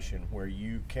situation where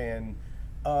you can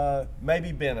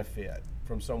maybe benefit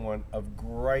from someone of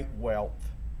great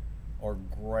wealth or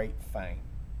great fame.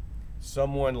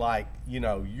 Someone like, you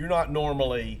know, you're not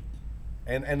normally,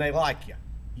 and they like you.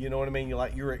 You know what I mean?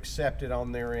 You're accepted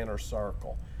on their inner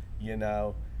circle, you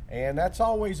know, and that's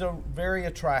always very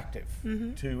attractive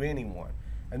to anyone.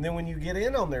 And then when you get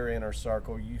in on their inner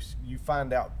circle, you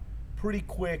find out pretty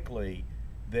quickly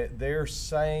that they're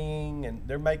saying and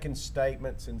they're making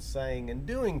statements and saying and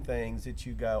doing things that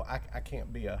you go, I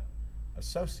can't be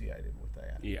associated with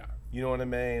that. Yeah. You know what I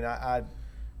mean?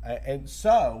 And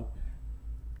so,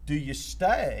 do you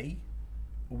stay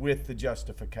with the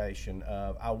justification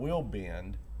of I will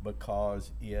bend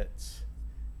because it's,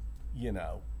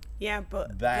 Yeah,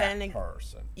 but that then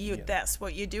person? that's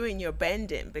what you're doing. You're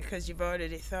bending because you've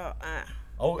already thought,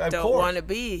 Of don't course. want to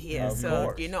be here. Of So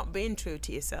course. you're not being true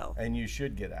to yourself. And you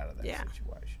should get out of that Yeah.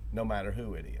 situation, no matter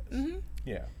who it is. Mm-hmm.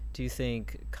 Yeah. Do you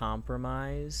think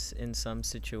compromise in some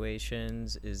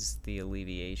situations is the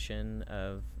alleviation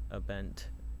of a bent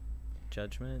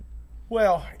judgment?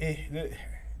 Well,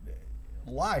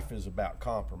 life is about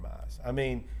compromise. I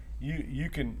mean, you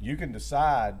can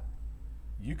decide.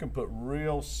 You can put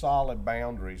real solid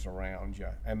boundaries around you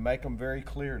and make them very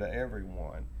clear to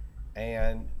everyone.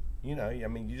 And, you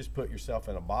just put yourself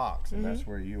in a box and that's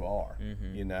where you are,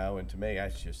 and to me,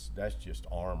 that's just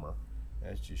armor.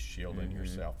 That's just shielding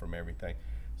yourself from everything.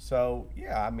 So,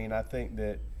 yeah, I think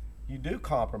that you do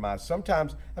compromise.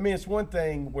 Sometimes, it's one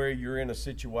thing where you're in a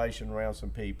situation around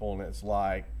some people and it's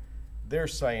like, they're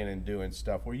saying and doing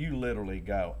stuff where you literally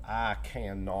go, I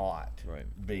cannot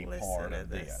be part of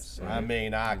this.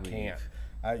 I can't.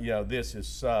 This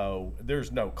is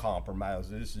there's no compromise.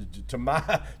 This is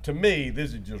to me,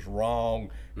 this is just wrong,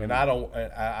 and I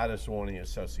just don't want any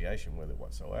association with it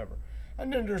whatsoever.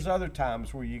 And then there's other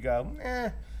times where you go,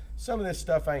 some of this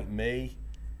stuff ain't me,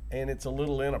 and it's a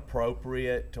little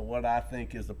inappropriate to what I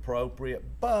think is appropriate.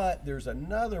 But there's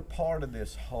another part of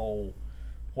this whole.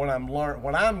 What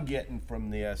I'm getting from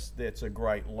this, that's a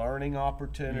great learning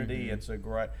opportunity. It's a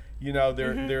great,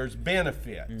 there's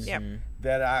benefits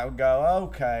that I go,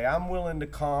 okay, I'm willing to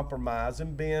compromise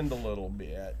and bend a little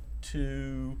bit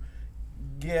to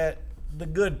get the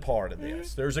good part of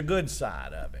this. There's a good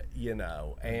side of it,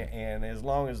 and as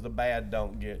long as the bad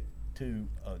don't get too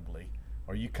ugly,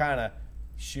 or you kind of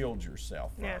shield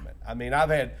yourself from it.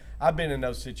 I've been in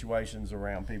those situations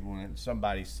around people when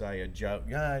somebody say a joke,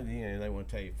 they want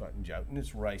to tell you a fucking joke, and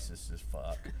it's racist as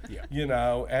fuck.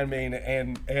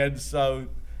 And so,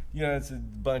 it's a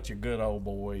bunch of good old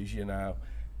boys,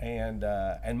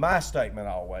 and my statement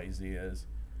always is,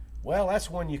 well, that's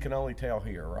one you can only tell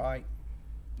here, right?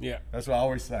 Yeah. That's what I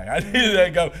always say. I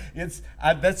go,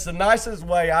 that's the nicest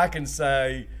way I can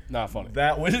say. Not funny.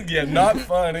 That was, not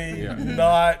funny,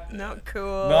 not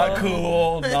cool. Not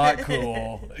cool, not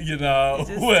cool, Just tell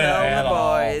the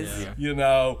boys.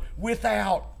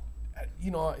 Without,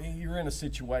 you're in a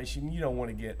situation, you don't want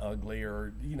to get ugly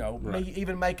or,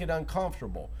 even make it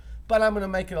uncomfortable. But I'm going to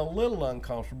make it a little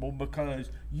uncomfortable because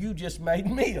you just made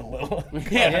me a little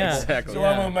uncomfortable. Yeah, exactly. So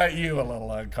I'm going to make you a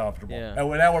little uncomfortable. Yeah. And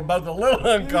now we're both a little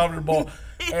uncomfortable.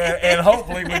 and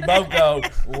hopefully we both go,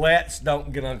 let's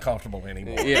don't get uncomfortable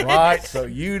anymore. Yeah. Right? So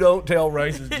you don't tell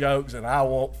racist jokes and I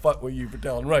won't fuck with you for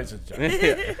telling racist jokes.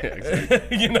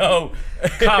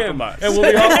 Exactly. Compromise. And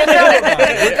we'll be all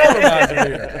compromising. We're compromising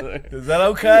here. Is that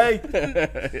okay?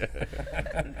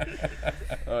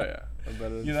 Oh, yeah.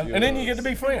 And then you get to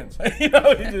be friends.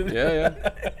 Yeah.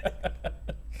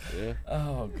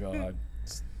 Oh God.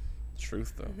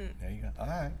 Truth though. There you go. All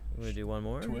right. Want to do one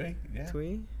more? Twee?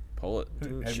 Pull it.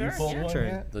 Have Sure, you pulled yeah. one Turn.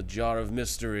 yet? The jar of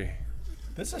mystery.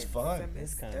 This is fun.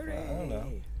 It's kind of fun. I don't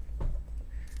know.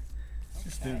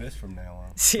 Just do this from now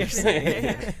on.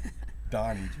 Seriously.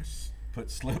 Donnie just put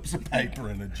slips of paper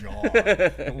in a jar.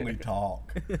 Only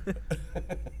talk.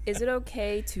 Is it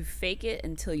okay to fake it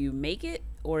until you make it,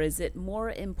 or is it more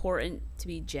important to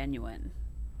be genuine?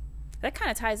 That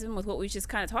kind of ties in with what we just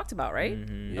kind of talked about, right?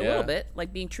 A little bit,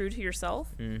 like being true to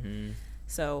yourself.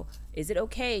 So is it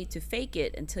okay to fake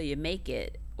it until you make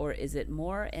it, or is it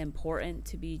more important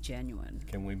to be genuine?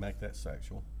 Can we make that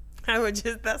sexual?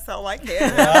 That's all I care.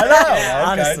 I know.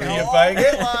 Honestly. Do you fake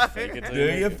it? Fake it till Do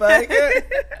you you make fake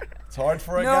it? It's hard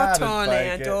for a No, guy Tony, to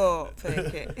I fake don't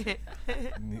fake it.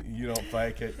 You don't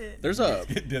fake it. There's a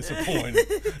Get disappointed.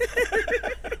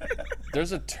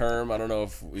 there's a term, I don't know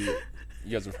if you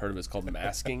guys have heard of it. It's called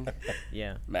masking.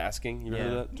 Yeah. Masking. You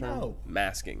heard of that term? No.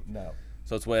 Masking. No.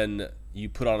 So it's when you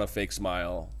put on a fake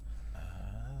smile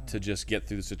to just get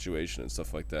through the situation and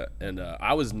stuff like that. And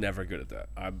I was never good at that.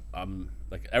 I'm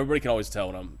like, everybody can always tell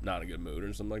when I'm not in a good mood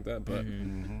or something like that, but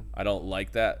I don't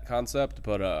like that concept.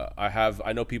 But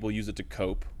I know people use it to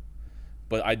cope,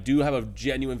 but I do have a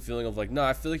genuine feeling of like, no,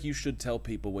 I feel like you should tell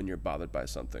people when you're bothered by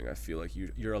something. I feel like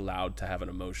you're allowed to have an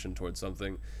emotion towards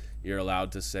something. You're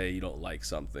allowed to say you don't like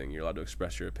something. You're allowed to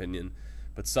express your opinion.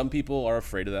 But some people are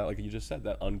afraid of that, like you just said,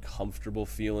 that uncomfortable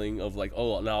feeling of like,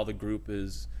 oh, now the group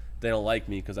they don't like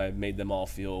me because I made them all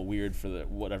feel weird for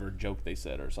whatever joke they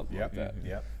said or something like that.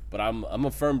 Yep. But I'm a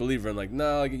firm believer in like,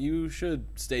 no, like you should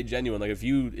stay genuine. Like if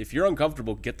you're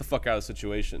uncomfortable, get the fuck out of the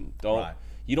situation.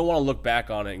 You don't want to look back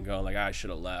on it and go like, I should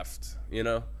have left, you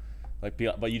know? Like,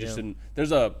 but you just didn't.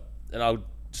 There's a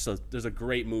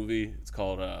great movie. It's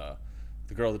called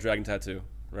The Girl with the Dragon Tattoo,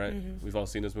 right? Mm-hmm. We've all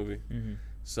seen this movie. Mm-hmm.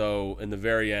 So in the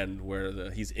very end,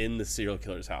 where he's in the serial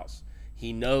killer's house,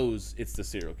 he knows it's the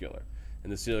serial killer,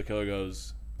 and the serial killer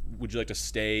goes, "Would you like to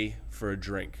stay for a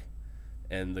drink?"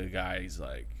 And the guy's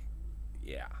like,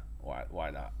 "Yeah, why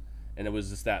not?" And it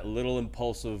was just that little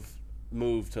impulsive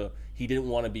move he didn't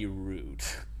want to be rude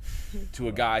to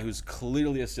a guy who's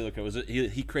clearly a serial killer.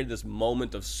 He created this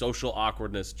moment of social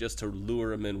awkwardness just to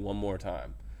lure him in one more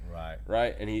time.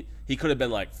 Right? And he could have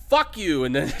been like, "Fuck you,"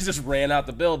 and then he just ran out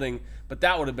the building, but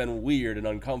that would have been weird and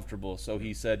uncomfortable. So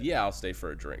he said, "Yeah, I'll stay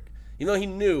for a drink."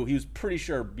 Even though he was pretty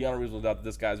sure beyond a reasonable doubt that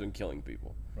this guy's been killing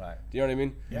people. Right. Do you know what I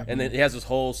mean? Yeah. And then he has this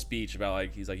whole speech about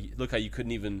like, he's like, look how you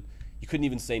couldn't even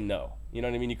say no. You know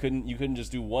what I mean? You couldn't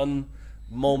just do one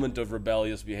moment of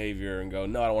rebellious behavior and go,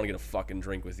 no, I don't want to get a fucking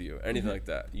drink with you, anything like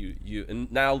that.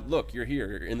 And now look, you're here,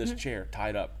 you're in this chair,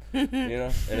 tied up, you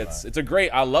know. And it's a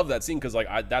great. I love that scene because like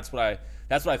that's what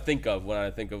I think of when I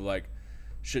think of like,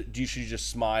 should you just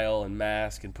smile and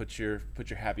mask and put your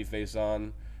happy face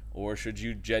on, or should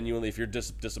you genuinely, if you're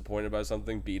disappointed by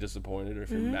something, be disappointed, or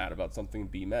if you're mad about something,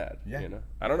 be mad. Yeah. You know,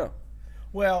 I don't know.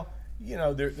 Well, you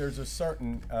know, there's a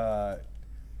certain.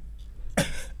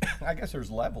 I guess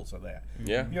there's levels of that.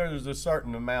 Yeah. You know, there's a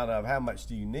certain amount of how much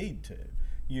do you need to.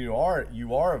 You are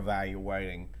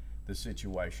evaluating the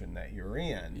situation that you're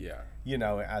in. Yeah. You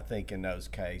know, I think in those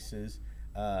cases,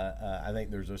 I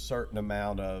think there's a certain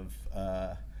amount of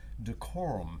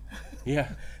decorum. Yeah.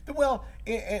 Well,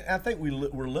 and I think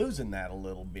we're losing that a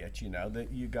little bit. You know,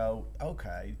 that you go,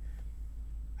 okay,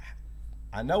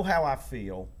 I know how I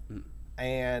feel,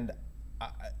 and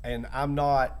I'm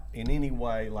not in any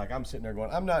way, like I'm sitting there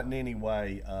going, I'm not in any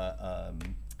way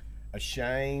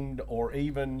ashamed or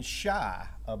even shy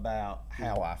about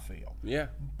how I feel. Yeah.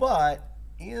 But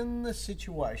in the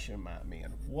situation I'm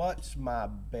in, what's my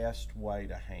best way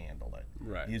to handle it?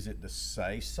 Right. Is it to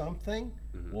say something?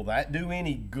 Will that do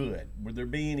any good? Would there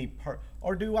be any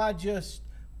or do I just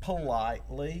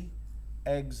politely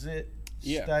exit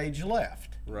stage left?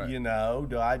 Right. You know,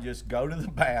 do I just go to the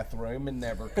bathroom and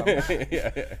never come back?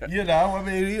 You know, I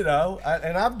mean, you know,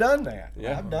 and I've done that.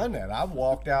 Yeah. I've done that. I've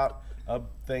walked out of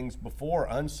things before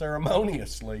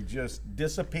unceremoniously, just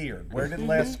disappeared. Where did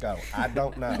Les go? I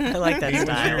don't know. I like that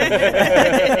style.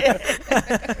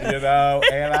 You know,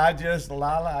 and I just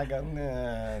I go,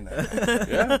 nah.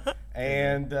 Yeah.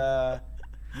 And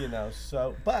you know,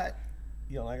 so, but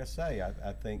you know, like I say,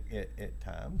 I think at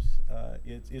times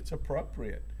it's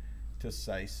appropriate to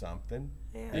say something.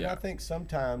 Yeah. And Yeah. I think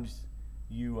sometimes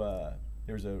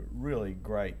there's a really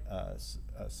great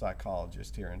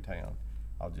psychologist here in town.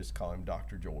 I'll just call him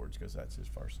Dr. George because that's his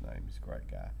first name. He's a great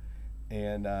guy.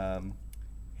 And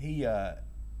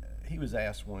he was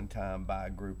asked one time by a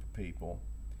group of people,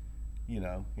 you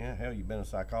know, yeah, hell, you've been a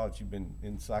psychologist, you've been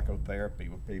in psychotherapy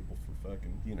with people for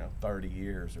fucking, 30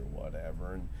 years or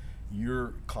whatever, and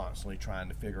you're constantly trying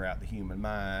to figure out the human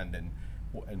mind and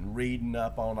reading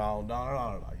up on all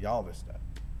this stuff.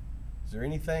 Is there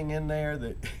anything in there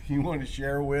that you want to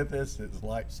share with us that's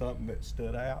like something that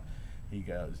stood out? He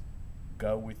goes,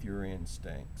 go with your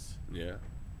instincts. Yeah.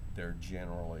 They're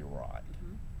generally right.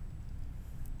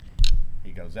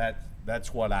 He goes,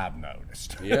 that's what I've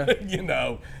noticed. Yeah. You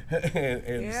know,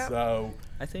 and Yep. so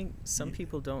I think some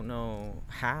people don't know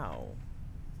how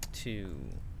to,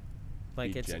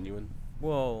 like, Be it's genuine.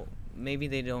 well, maybe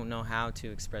they don't know how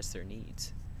to express their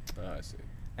needs. Oh, I see.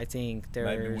 I think there's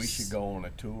maybe we should go on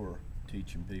a tour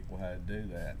teaching people how to do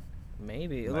that.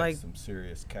 maybe Make like some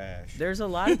serious cash. there's a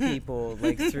lot of people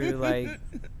like through like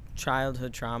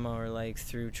childhood trauma or like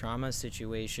through trauma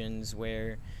situations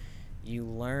where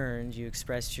you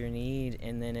expressed your need,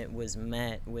 and then it was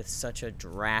met with such a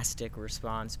drastic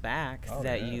response back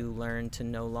that you learned to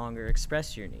no longer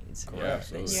express your needs. Yeah,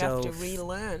 absolutely. You So have to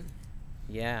relearn.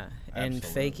 Yeah, and Absolutely.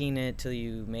 faking it till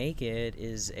you make it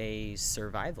is a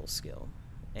survival skill.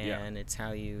 Yeah. And it's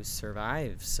how you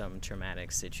survive some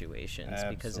traumatic situations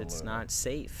because it's Absolutely. not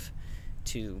safe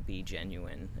to be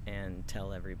genuine and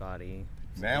tell everybody.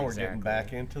 Now we're getting exactly.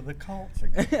 back into the cults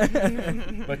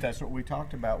again. But that's what we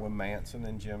talked about with Manson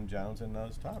and Jim Jones and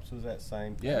those types, was that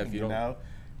same thing. Yeah, if you don't- know,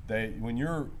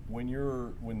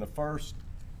 when the first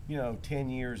 10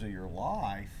 years of your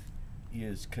life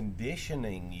is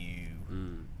conditioning you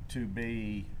to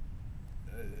be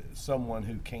someone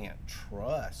who can't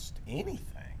trust anything,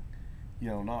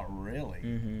 not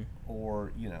really,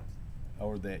 or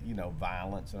or that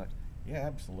violence. Yeah,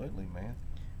 absolutely, man.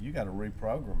 You got to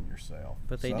reprogram yourself.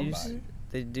 But they Somebody.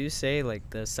 they do say like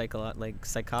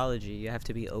psychology, you have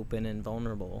to be open and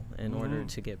vulnerable in order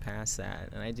to get past that.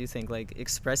 And I do think like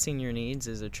expressing your needs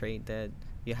is a trait that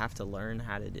you have to learn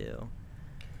how to do.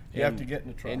 You have to get in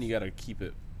the trust. And you got to keep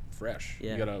it fresh.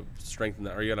 Yeah. You got to strengthen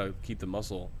that, or you got to keep the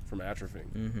muscle from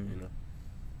atrophying. You know.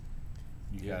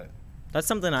 You got it. That's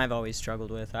something I've always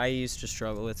struggled with. I used to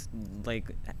struggle with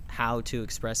like how to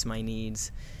express my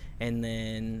needs and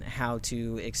then how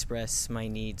to express my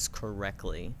needs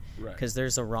correctly. Right. Because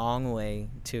there's a wrong way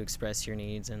to express your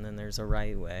needs and then there's a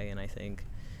right way. And I think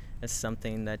it's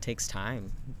something that takes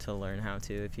time to learn how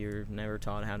to if you're never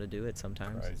taught how to do it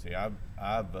sometimes. Crazy.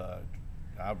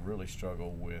 I've really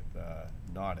struggled with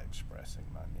not expressing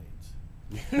my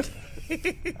needs.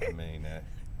 I mean, a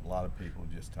lot of people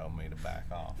just told me to back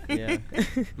off. Yeah.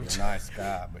 You're a nice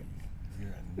guy, but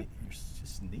you're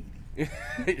just needy.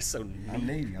 You're so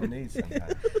needy. I'm needy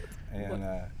sometimes.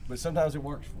 And but sometimes it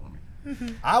works for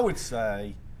me. I would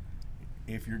say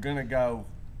if you're gonna go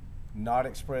not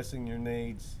expressing your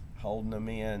needs, holding them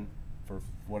in for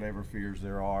whatever fears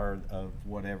there are of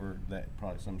whatever, that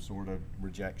probably some sort of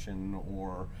rejection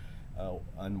or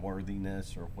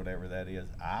unworthiness or whatever that is,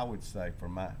 I would say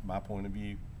from my point of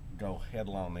view, go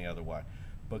headlong the other way.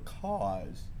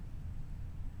 Because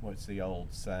what's the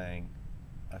old saying?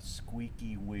 A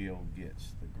squeaky wheel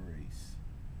gets the grease.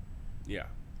 Yeah.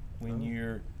 When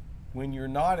you're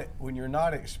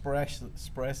not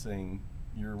expressing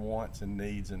your wants and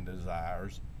needs and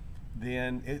desires,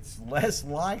 then it's less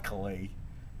likely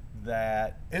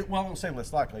that I won't say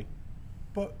less likely,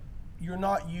 but you're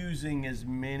not using as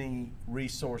many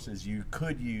resources you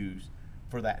could use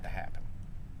for that to happen.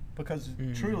 Because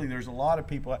truly, there's a lot of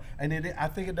people, and I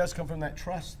think it does come from that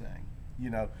trust thing. You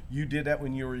know, you did that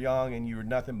when you were young, and you were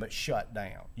nothing but shut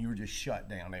down. You were just shut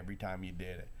down every time you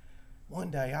did it. One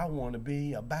day, I want to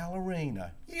be a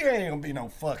ballerina. You ain't gonna be no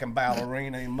fucking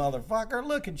ballerina, you motherfucker.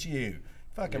 Look at you.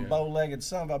 Fucking bow-legged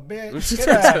son of a bitch. Get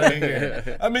out of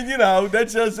here. I mean, you know,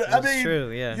 that's just, That's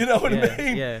true, yeah. You know what Yeah, I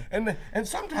mean? yeah. And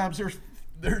sometimes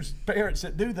there's parents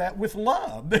that do that with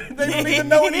love. They don't even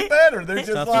know any better. They're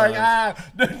just Tough like,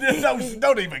 love.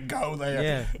 don't even go there.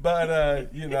 Yeah.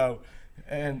 But, you know,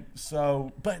 and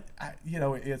so, but, you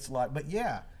know, it's like, but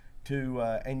yeah,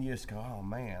 and you just go, oh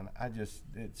man,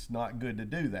 it's not good to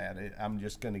do that. I'm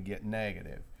just going to get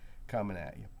negative coming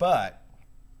at you. But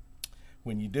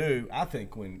when you do, I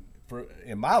think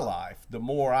in my life, the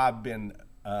more I've been,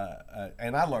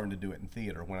 and I learned to do it in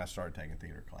theater when I started taking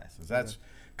theater classes. That's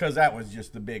because that was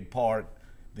just the big part,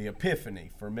 the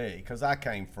epiphany for me. Because I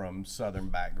came from Southern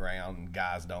background, and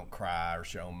guys don't cry or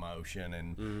show emotion,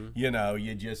 and you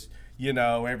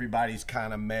know, everybody's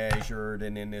kind of measured,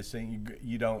 and in this thing,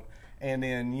 you don't. And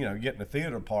then you know, get in the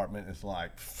theater department, it's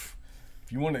like, if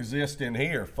you want to exist in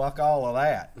here, fuck all of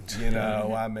that. You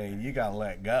know, I mean, you got to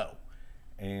let go.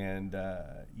 And,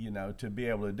 you know, to be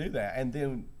able to do that. And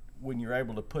then when you're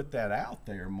able to put that out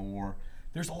there more,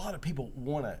 there's a lot of people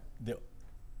I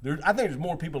think there's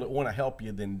more people that want to help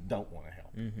you than don't want to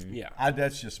help. Mm-hmm. Yeah.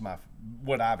 That's just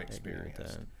what I've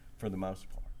experienced for the most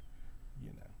part,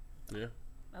 you know. Yeah.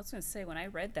 I was going to say, when I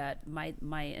read that,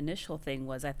 my initial thing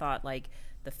was, I thought like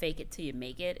the fake it till you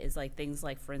make it is like things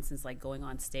like, for instance, like going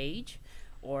on stage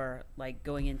or like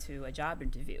going into a job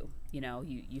interview. You know,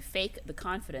 you fake the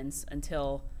confidence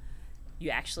until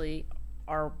you actually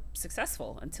are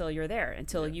successful, until you're there,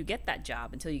 until you get that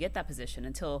job, until you get that position,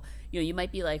 until, you know, you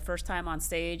might be like first time on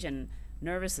stage and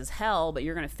nervous as hell, but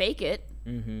you're going to fake it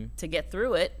to get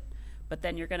through it. But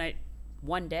then you're going to,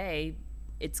 one day,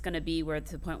 it's going to be to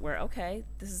the point where, okay,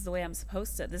 this is the way I'm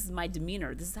supposed to, this is my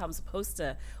demeanor, this is how I'm supposed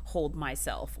to hold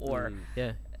myself, or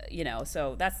you know.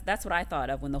 So that's what I thought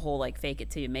of when the whole like fake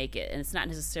it till you make it. And it's not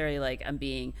necessarily like I'm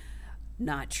being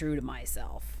not true to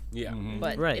myself,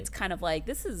 but it's kind of like,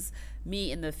 this is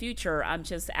me in the future, I'm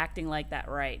just acting like that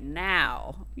right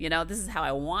now, you know, this is how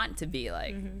I want to be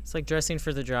like. It's like dressing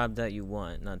for the job that you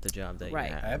want, not the job that you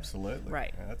have. Absolutely.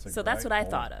 Right. Yeah, that's what I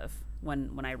thought of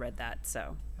when I read that.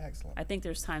 So excellent. I think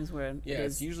there's times where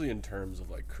it's usually in terms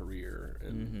of like career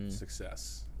and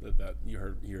success that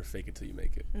you're fake it till you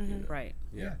make it. You know? Right.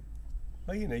 Yeah.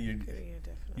 Well, you know, you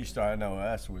start. I know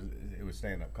it was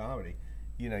stand up comedy.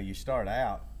 You know, you start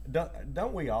out.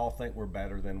 Don't we all think we're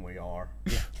better than we are?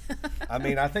 Yeah. I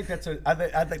mean, I think I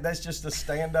think that's just a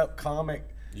stand up comic.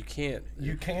 You can't.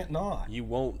 You can't not. You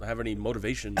won't have any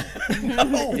motivation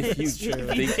No. if you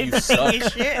think you suck.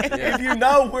 If you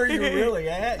know where you're really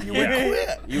at, you would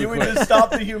quit. You would just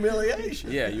stop the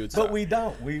humiliation. Yeah, you would stop. But we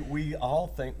don't. We all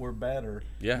think we're better.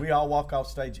 Yeah. We all walk off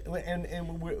stage,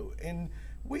 and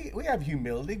we have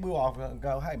humility. We often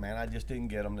go, hey man, I just didn't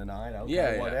get them tonight. Okay,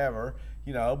 Yeah, whatever.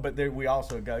 You know, but we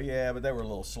also go, yeah, but they were a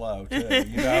little slow too.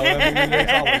 You know, I mean,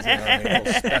 it's always in our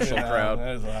little special crowd.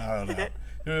 I don't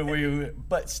know.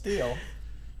 But still,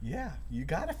 yeah, you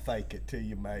gotta fake it till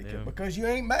you make it because you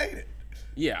ain't made it.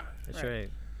 Yeah, That's right.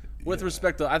 with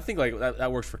respect to, I think like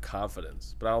that works for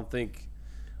confidence, but I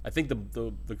think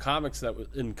the comics that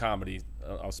in comedy,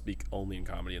 I'll speak only in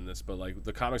comedy in this, but like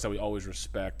the comics that we always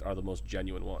respect are the most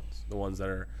genuine ones, the ones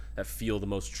that feel the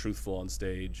most truthful on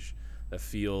stage, that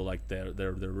feel like they're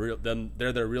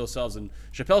their real selves. And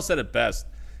Chappelle said it best.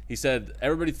 He said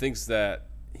everybody thinks that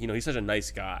he's such a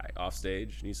nice guy off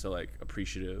stage and he's so like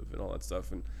appreciative and all that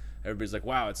stuff, and everybody's like,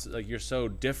 wow, it's like you're so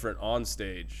different on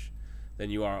stage than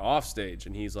you are off stage.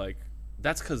 And he's like,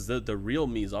 that's because the real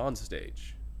me's on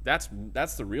stage. That's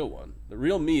the real one. The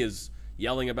real me is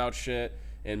yelling about shit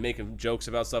and making jokes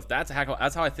about stuff. That's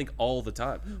how I think all the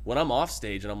time. When I'm off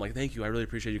stage and I'm like, thank you, I really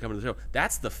appreciate you coming to the show.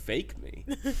 That's the fake me.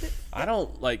 I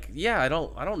don't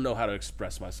know how to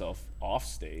express myself off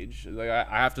stage. Like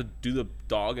I have to do the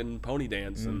dog and pony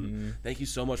dance and thank you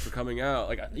so much for coming out.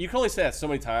 Like you can only say that so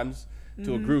many times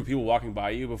to a group of people walking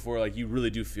by you before like you really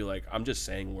do feel like I'm just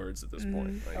saying words at this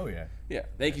point. Like, yeah.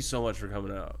 Thank you so much for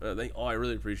coming out. I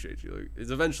really appreciate you. Like,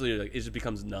 it's eventually like it just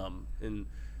becomes numb and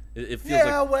it feels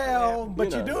like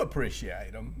but you do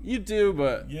appreciate them. You do,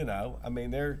 but I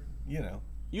mean they're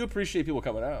you appreciate people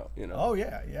coming out. Oh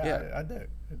yeah. I do.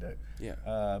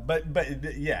 Yeah. But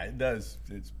it does.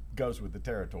 It goes with the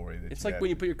territory. It's like when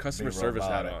you put your customer service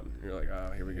hat on. You're like,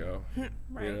 oh, here we go.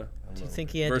 Right. Do you think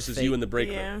he had versus to fake, you in the break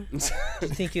Yeah. room? Do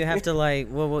you think you have to like?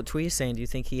 Well, what Twee's saying? Do you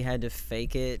think he had to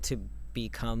fake it to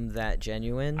become that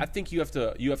genuine? I think you have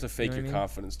to fake what I your mean?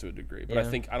 confidence to a degree, but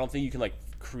Yeah. I don't think you can like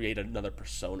create another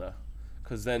persona,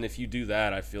 because then if you do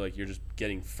that, I feel like you're just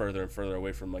getting further and further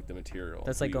away from like the material.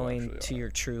 That's who like you going actually to are. your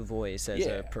true voice as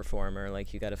Yeah. a performer.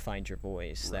 Like you got to find your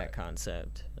voice. Right. That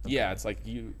concept. Yeah, it's like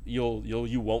you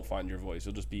won't find your voice.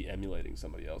 You'll just be emulating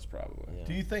somebody else probably. Yeah.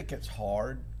 Do you think it's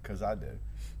hard? Because I do.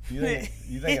 Do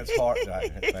you think it's hard?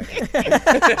 Thank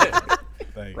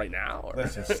you. Right now? Or?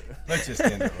 Let's just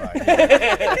end it right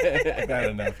here. Got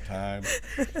enough time.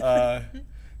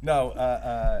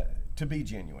 To be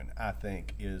genuine, I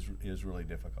think is really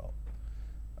difficult.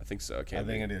 I think so. I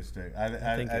think it is too.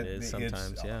 I think it is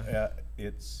sometimes,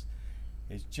 It's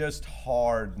just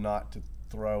hard not to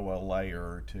throw a layer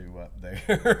or two up there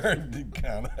to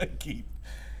kind of keep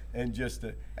and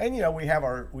we have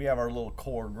our little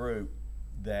core group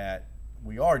that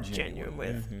we are genuine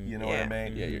with. You know what I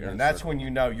mean? Yeah, you're and that's when you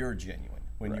know you're genuine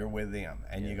when you're with them,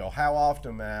 and you go, how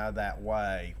often am I that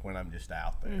way when I'm just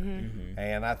out there?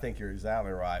 And I think you're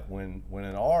exactly right. When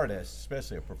an artist,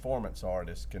 especially a performance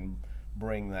artist, can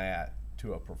bring that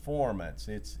to a performance,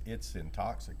 it's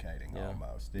intoxicating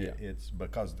almost. It's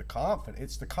because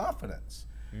it's the confidence.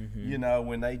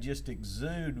 When they just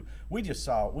exude. We just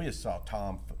saw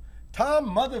Tom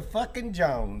motherfucking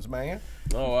Jones, man.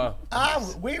 Oh wow.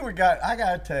 I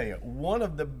gotta tell you, one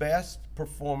of the best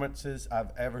performances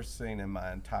I've ever seen in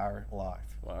my entire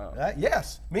life. Wow.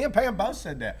 Yes, me and Pam both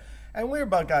said that, and we were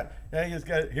both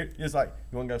he's like,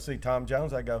 you want to go see Tom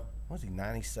Jones? I go, was he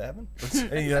 97?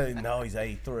 No, he's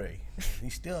 83.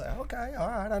 He's still okay. All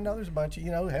right, I know there's a bunch of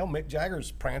hell, Mick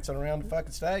Jagger's prancing around the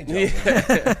fucking stage. He's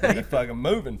fucking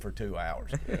moving for 2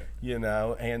 hours,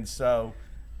 and so.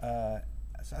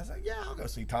 So I was like, yeah, I'll go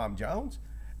see Tom Jones.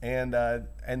 And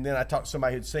then I talked to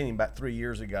somebody who'd seen him about 3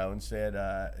 years ago and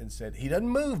said he doesn't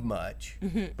move much,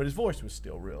 but his voice was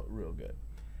still real good.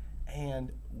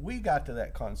 And we got to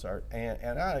that concert,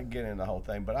 and I didn't get into the whole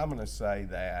thing, but I'm going to say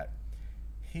that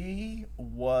he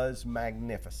was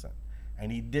magnificent,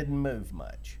 and he didn't move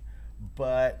much.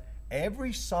 But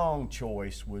every song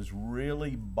choice was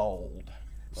really bold.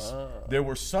 There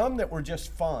were some that were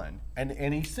just fun,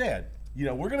 and he said,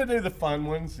 we're going to do the fun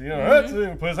ones, let's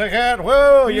do Pussycat,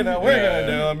 whoa, we're going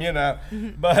to do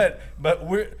them,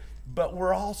 but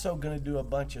we're also going to do a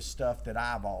bunch of stuff that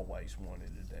I've always wanted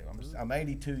to do. I'm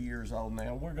 82 years old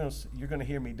now. You're going to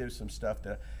hear me do some stuff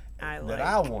that I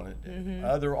want to do.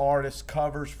 Other artists,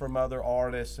 covers from other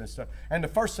artists and stuff. And the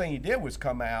first thing he did was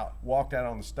walked out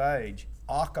on the stage,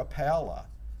 a cappella,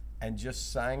 and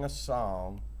just sang a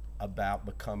song about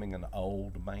becoming an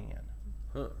old man.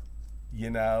 Huh.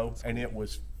 And it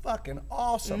was fucking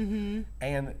awesome.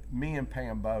 And me and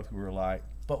Pam both were like,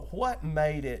 but what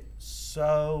made it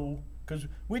so, because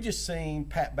we just seen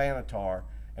Pat Benatar,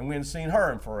 and we hadn't seen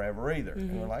her in forever either.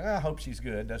 And we're like, I hope she's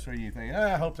good. That's what you think.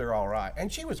 I hope they're all right.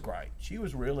 And she was great. She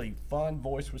was really fun.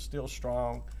 Voice was still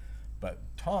strong. But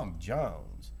Tom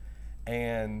Jones,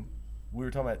 and we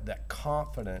were talking about that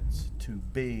confidence to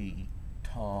be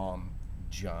Tom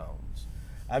Jones.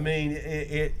 I mean,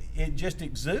 it just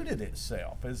exuded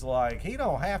itself. It's like he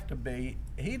doesn't have to be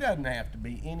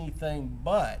anything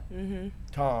but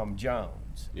Tom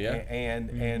Jones. Yeah. And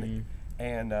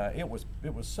it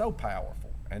was so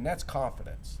powerful, and that's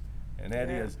confidence, and that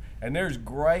is. And there's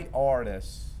great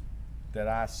artists that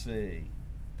I see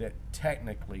that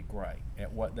technically great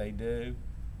at what they do,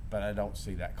 but I don't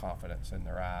see that confidence in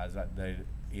their eyes.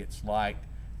 It's like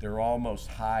they're almost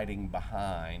hiding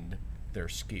behind their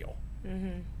skill.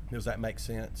 Does that make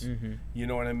sense? You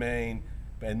know what I mean?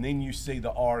 And then you see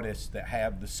the artists that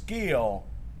have the skill,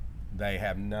 they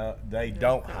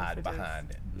don't hide behind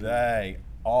it.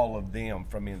 All of them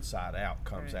from inside out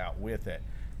comes out with it,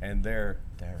 and they're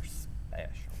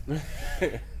special.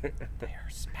 They're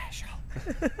special.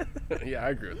 Yeah, I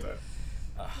agree with that.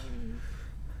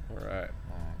 All right.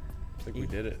 I think we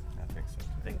did it. I think so.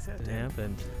 I think so It too.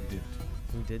 happened.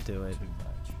 We did do it. Too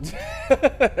much.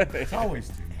 It's always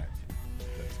too much.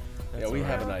 Yeah, we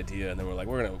have an idea, and then we're like,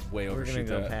 we're gonna way We're overshoot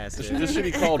gonna go that. past This it. should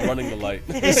be called running the light.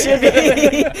 It should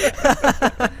be.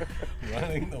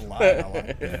 Running the light. I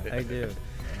like that. I do.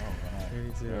 All right.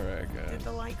 Me too. All right, Did guys.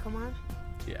 the light come on?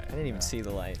 Yeah. I didn't even see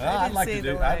the light. I'd didn't like see to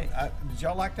the do. light. Did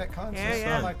y'all like that concept?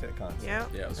 Yeah. I like that concept. Yeah.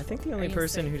 Yeah, it was I think fun. the only Are you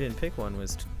person sick? who didn't pick one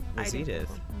was Edith.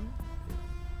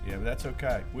 Yeah, but that's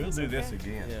okay. We'll do this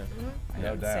again. Yeah. I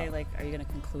No would doubt. say, like, are you going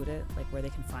to conclude it? Like, where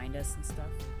they can find us and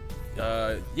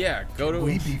stuff? Yeah, go to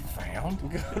We be found.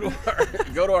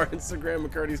 go to our Instagram,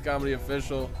 McCurdy's Comedy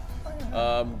Official.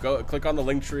 Go click on the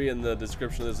link tree in the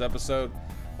description of this episode.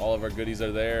 All of our goodies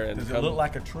are there. And Does it look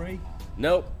like a tree?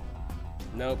 Nope.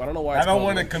 I don't know why. I It's don't called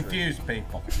want to a link tree. confuse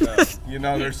people. You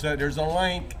know, there's a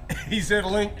link. He said a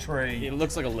link tree. It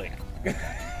looks like a link.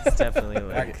 It's definitely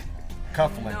Like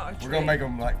cufflinks. Not a We're gonna tree. make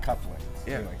them like cufflinks.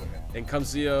 Yeah. Like that. And come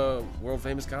see a world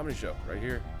famous comedy show right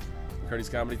here, McCurdy's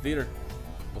Comedy Theater.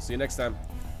 We'll see you next time.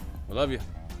 We love you.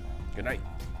 Good night.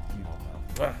 You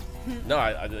don't know. No,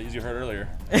 as you heard earlier.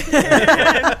 I Thanks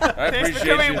for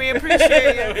appreciate coming. you. We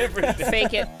appreciate you.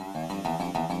 Fake it.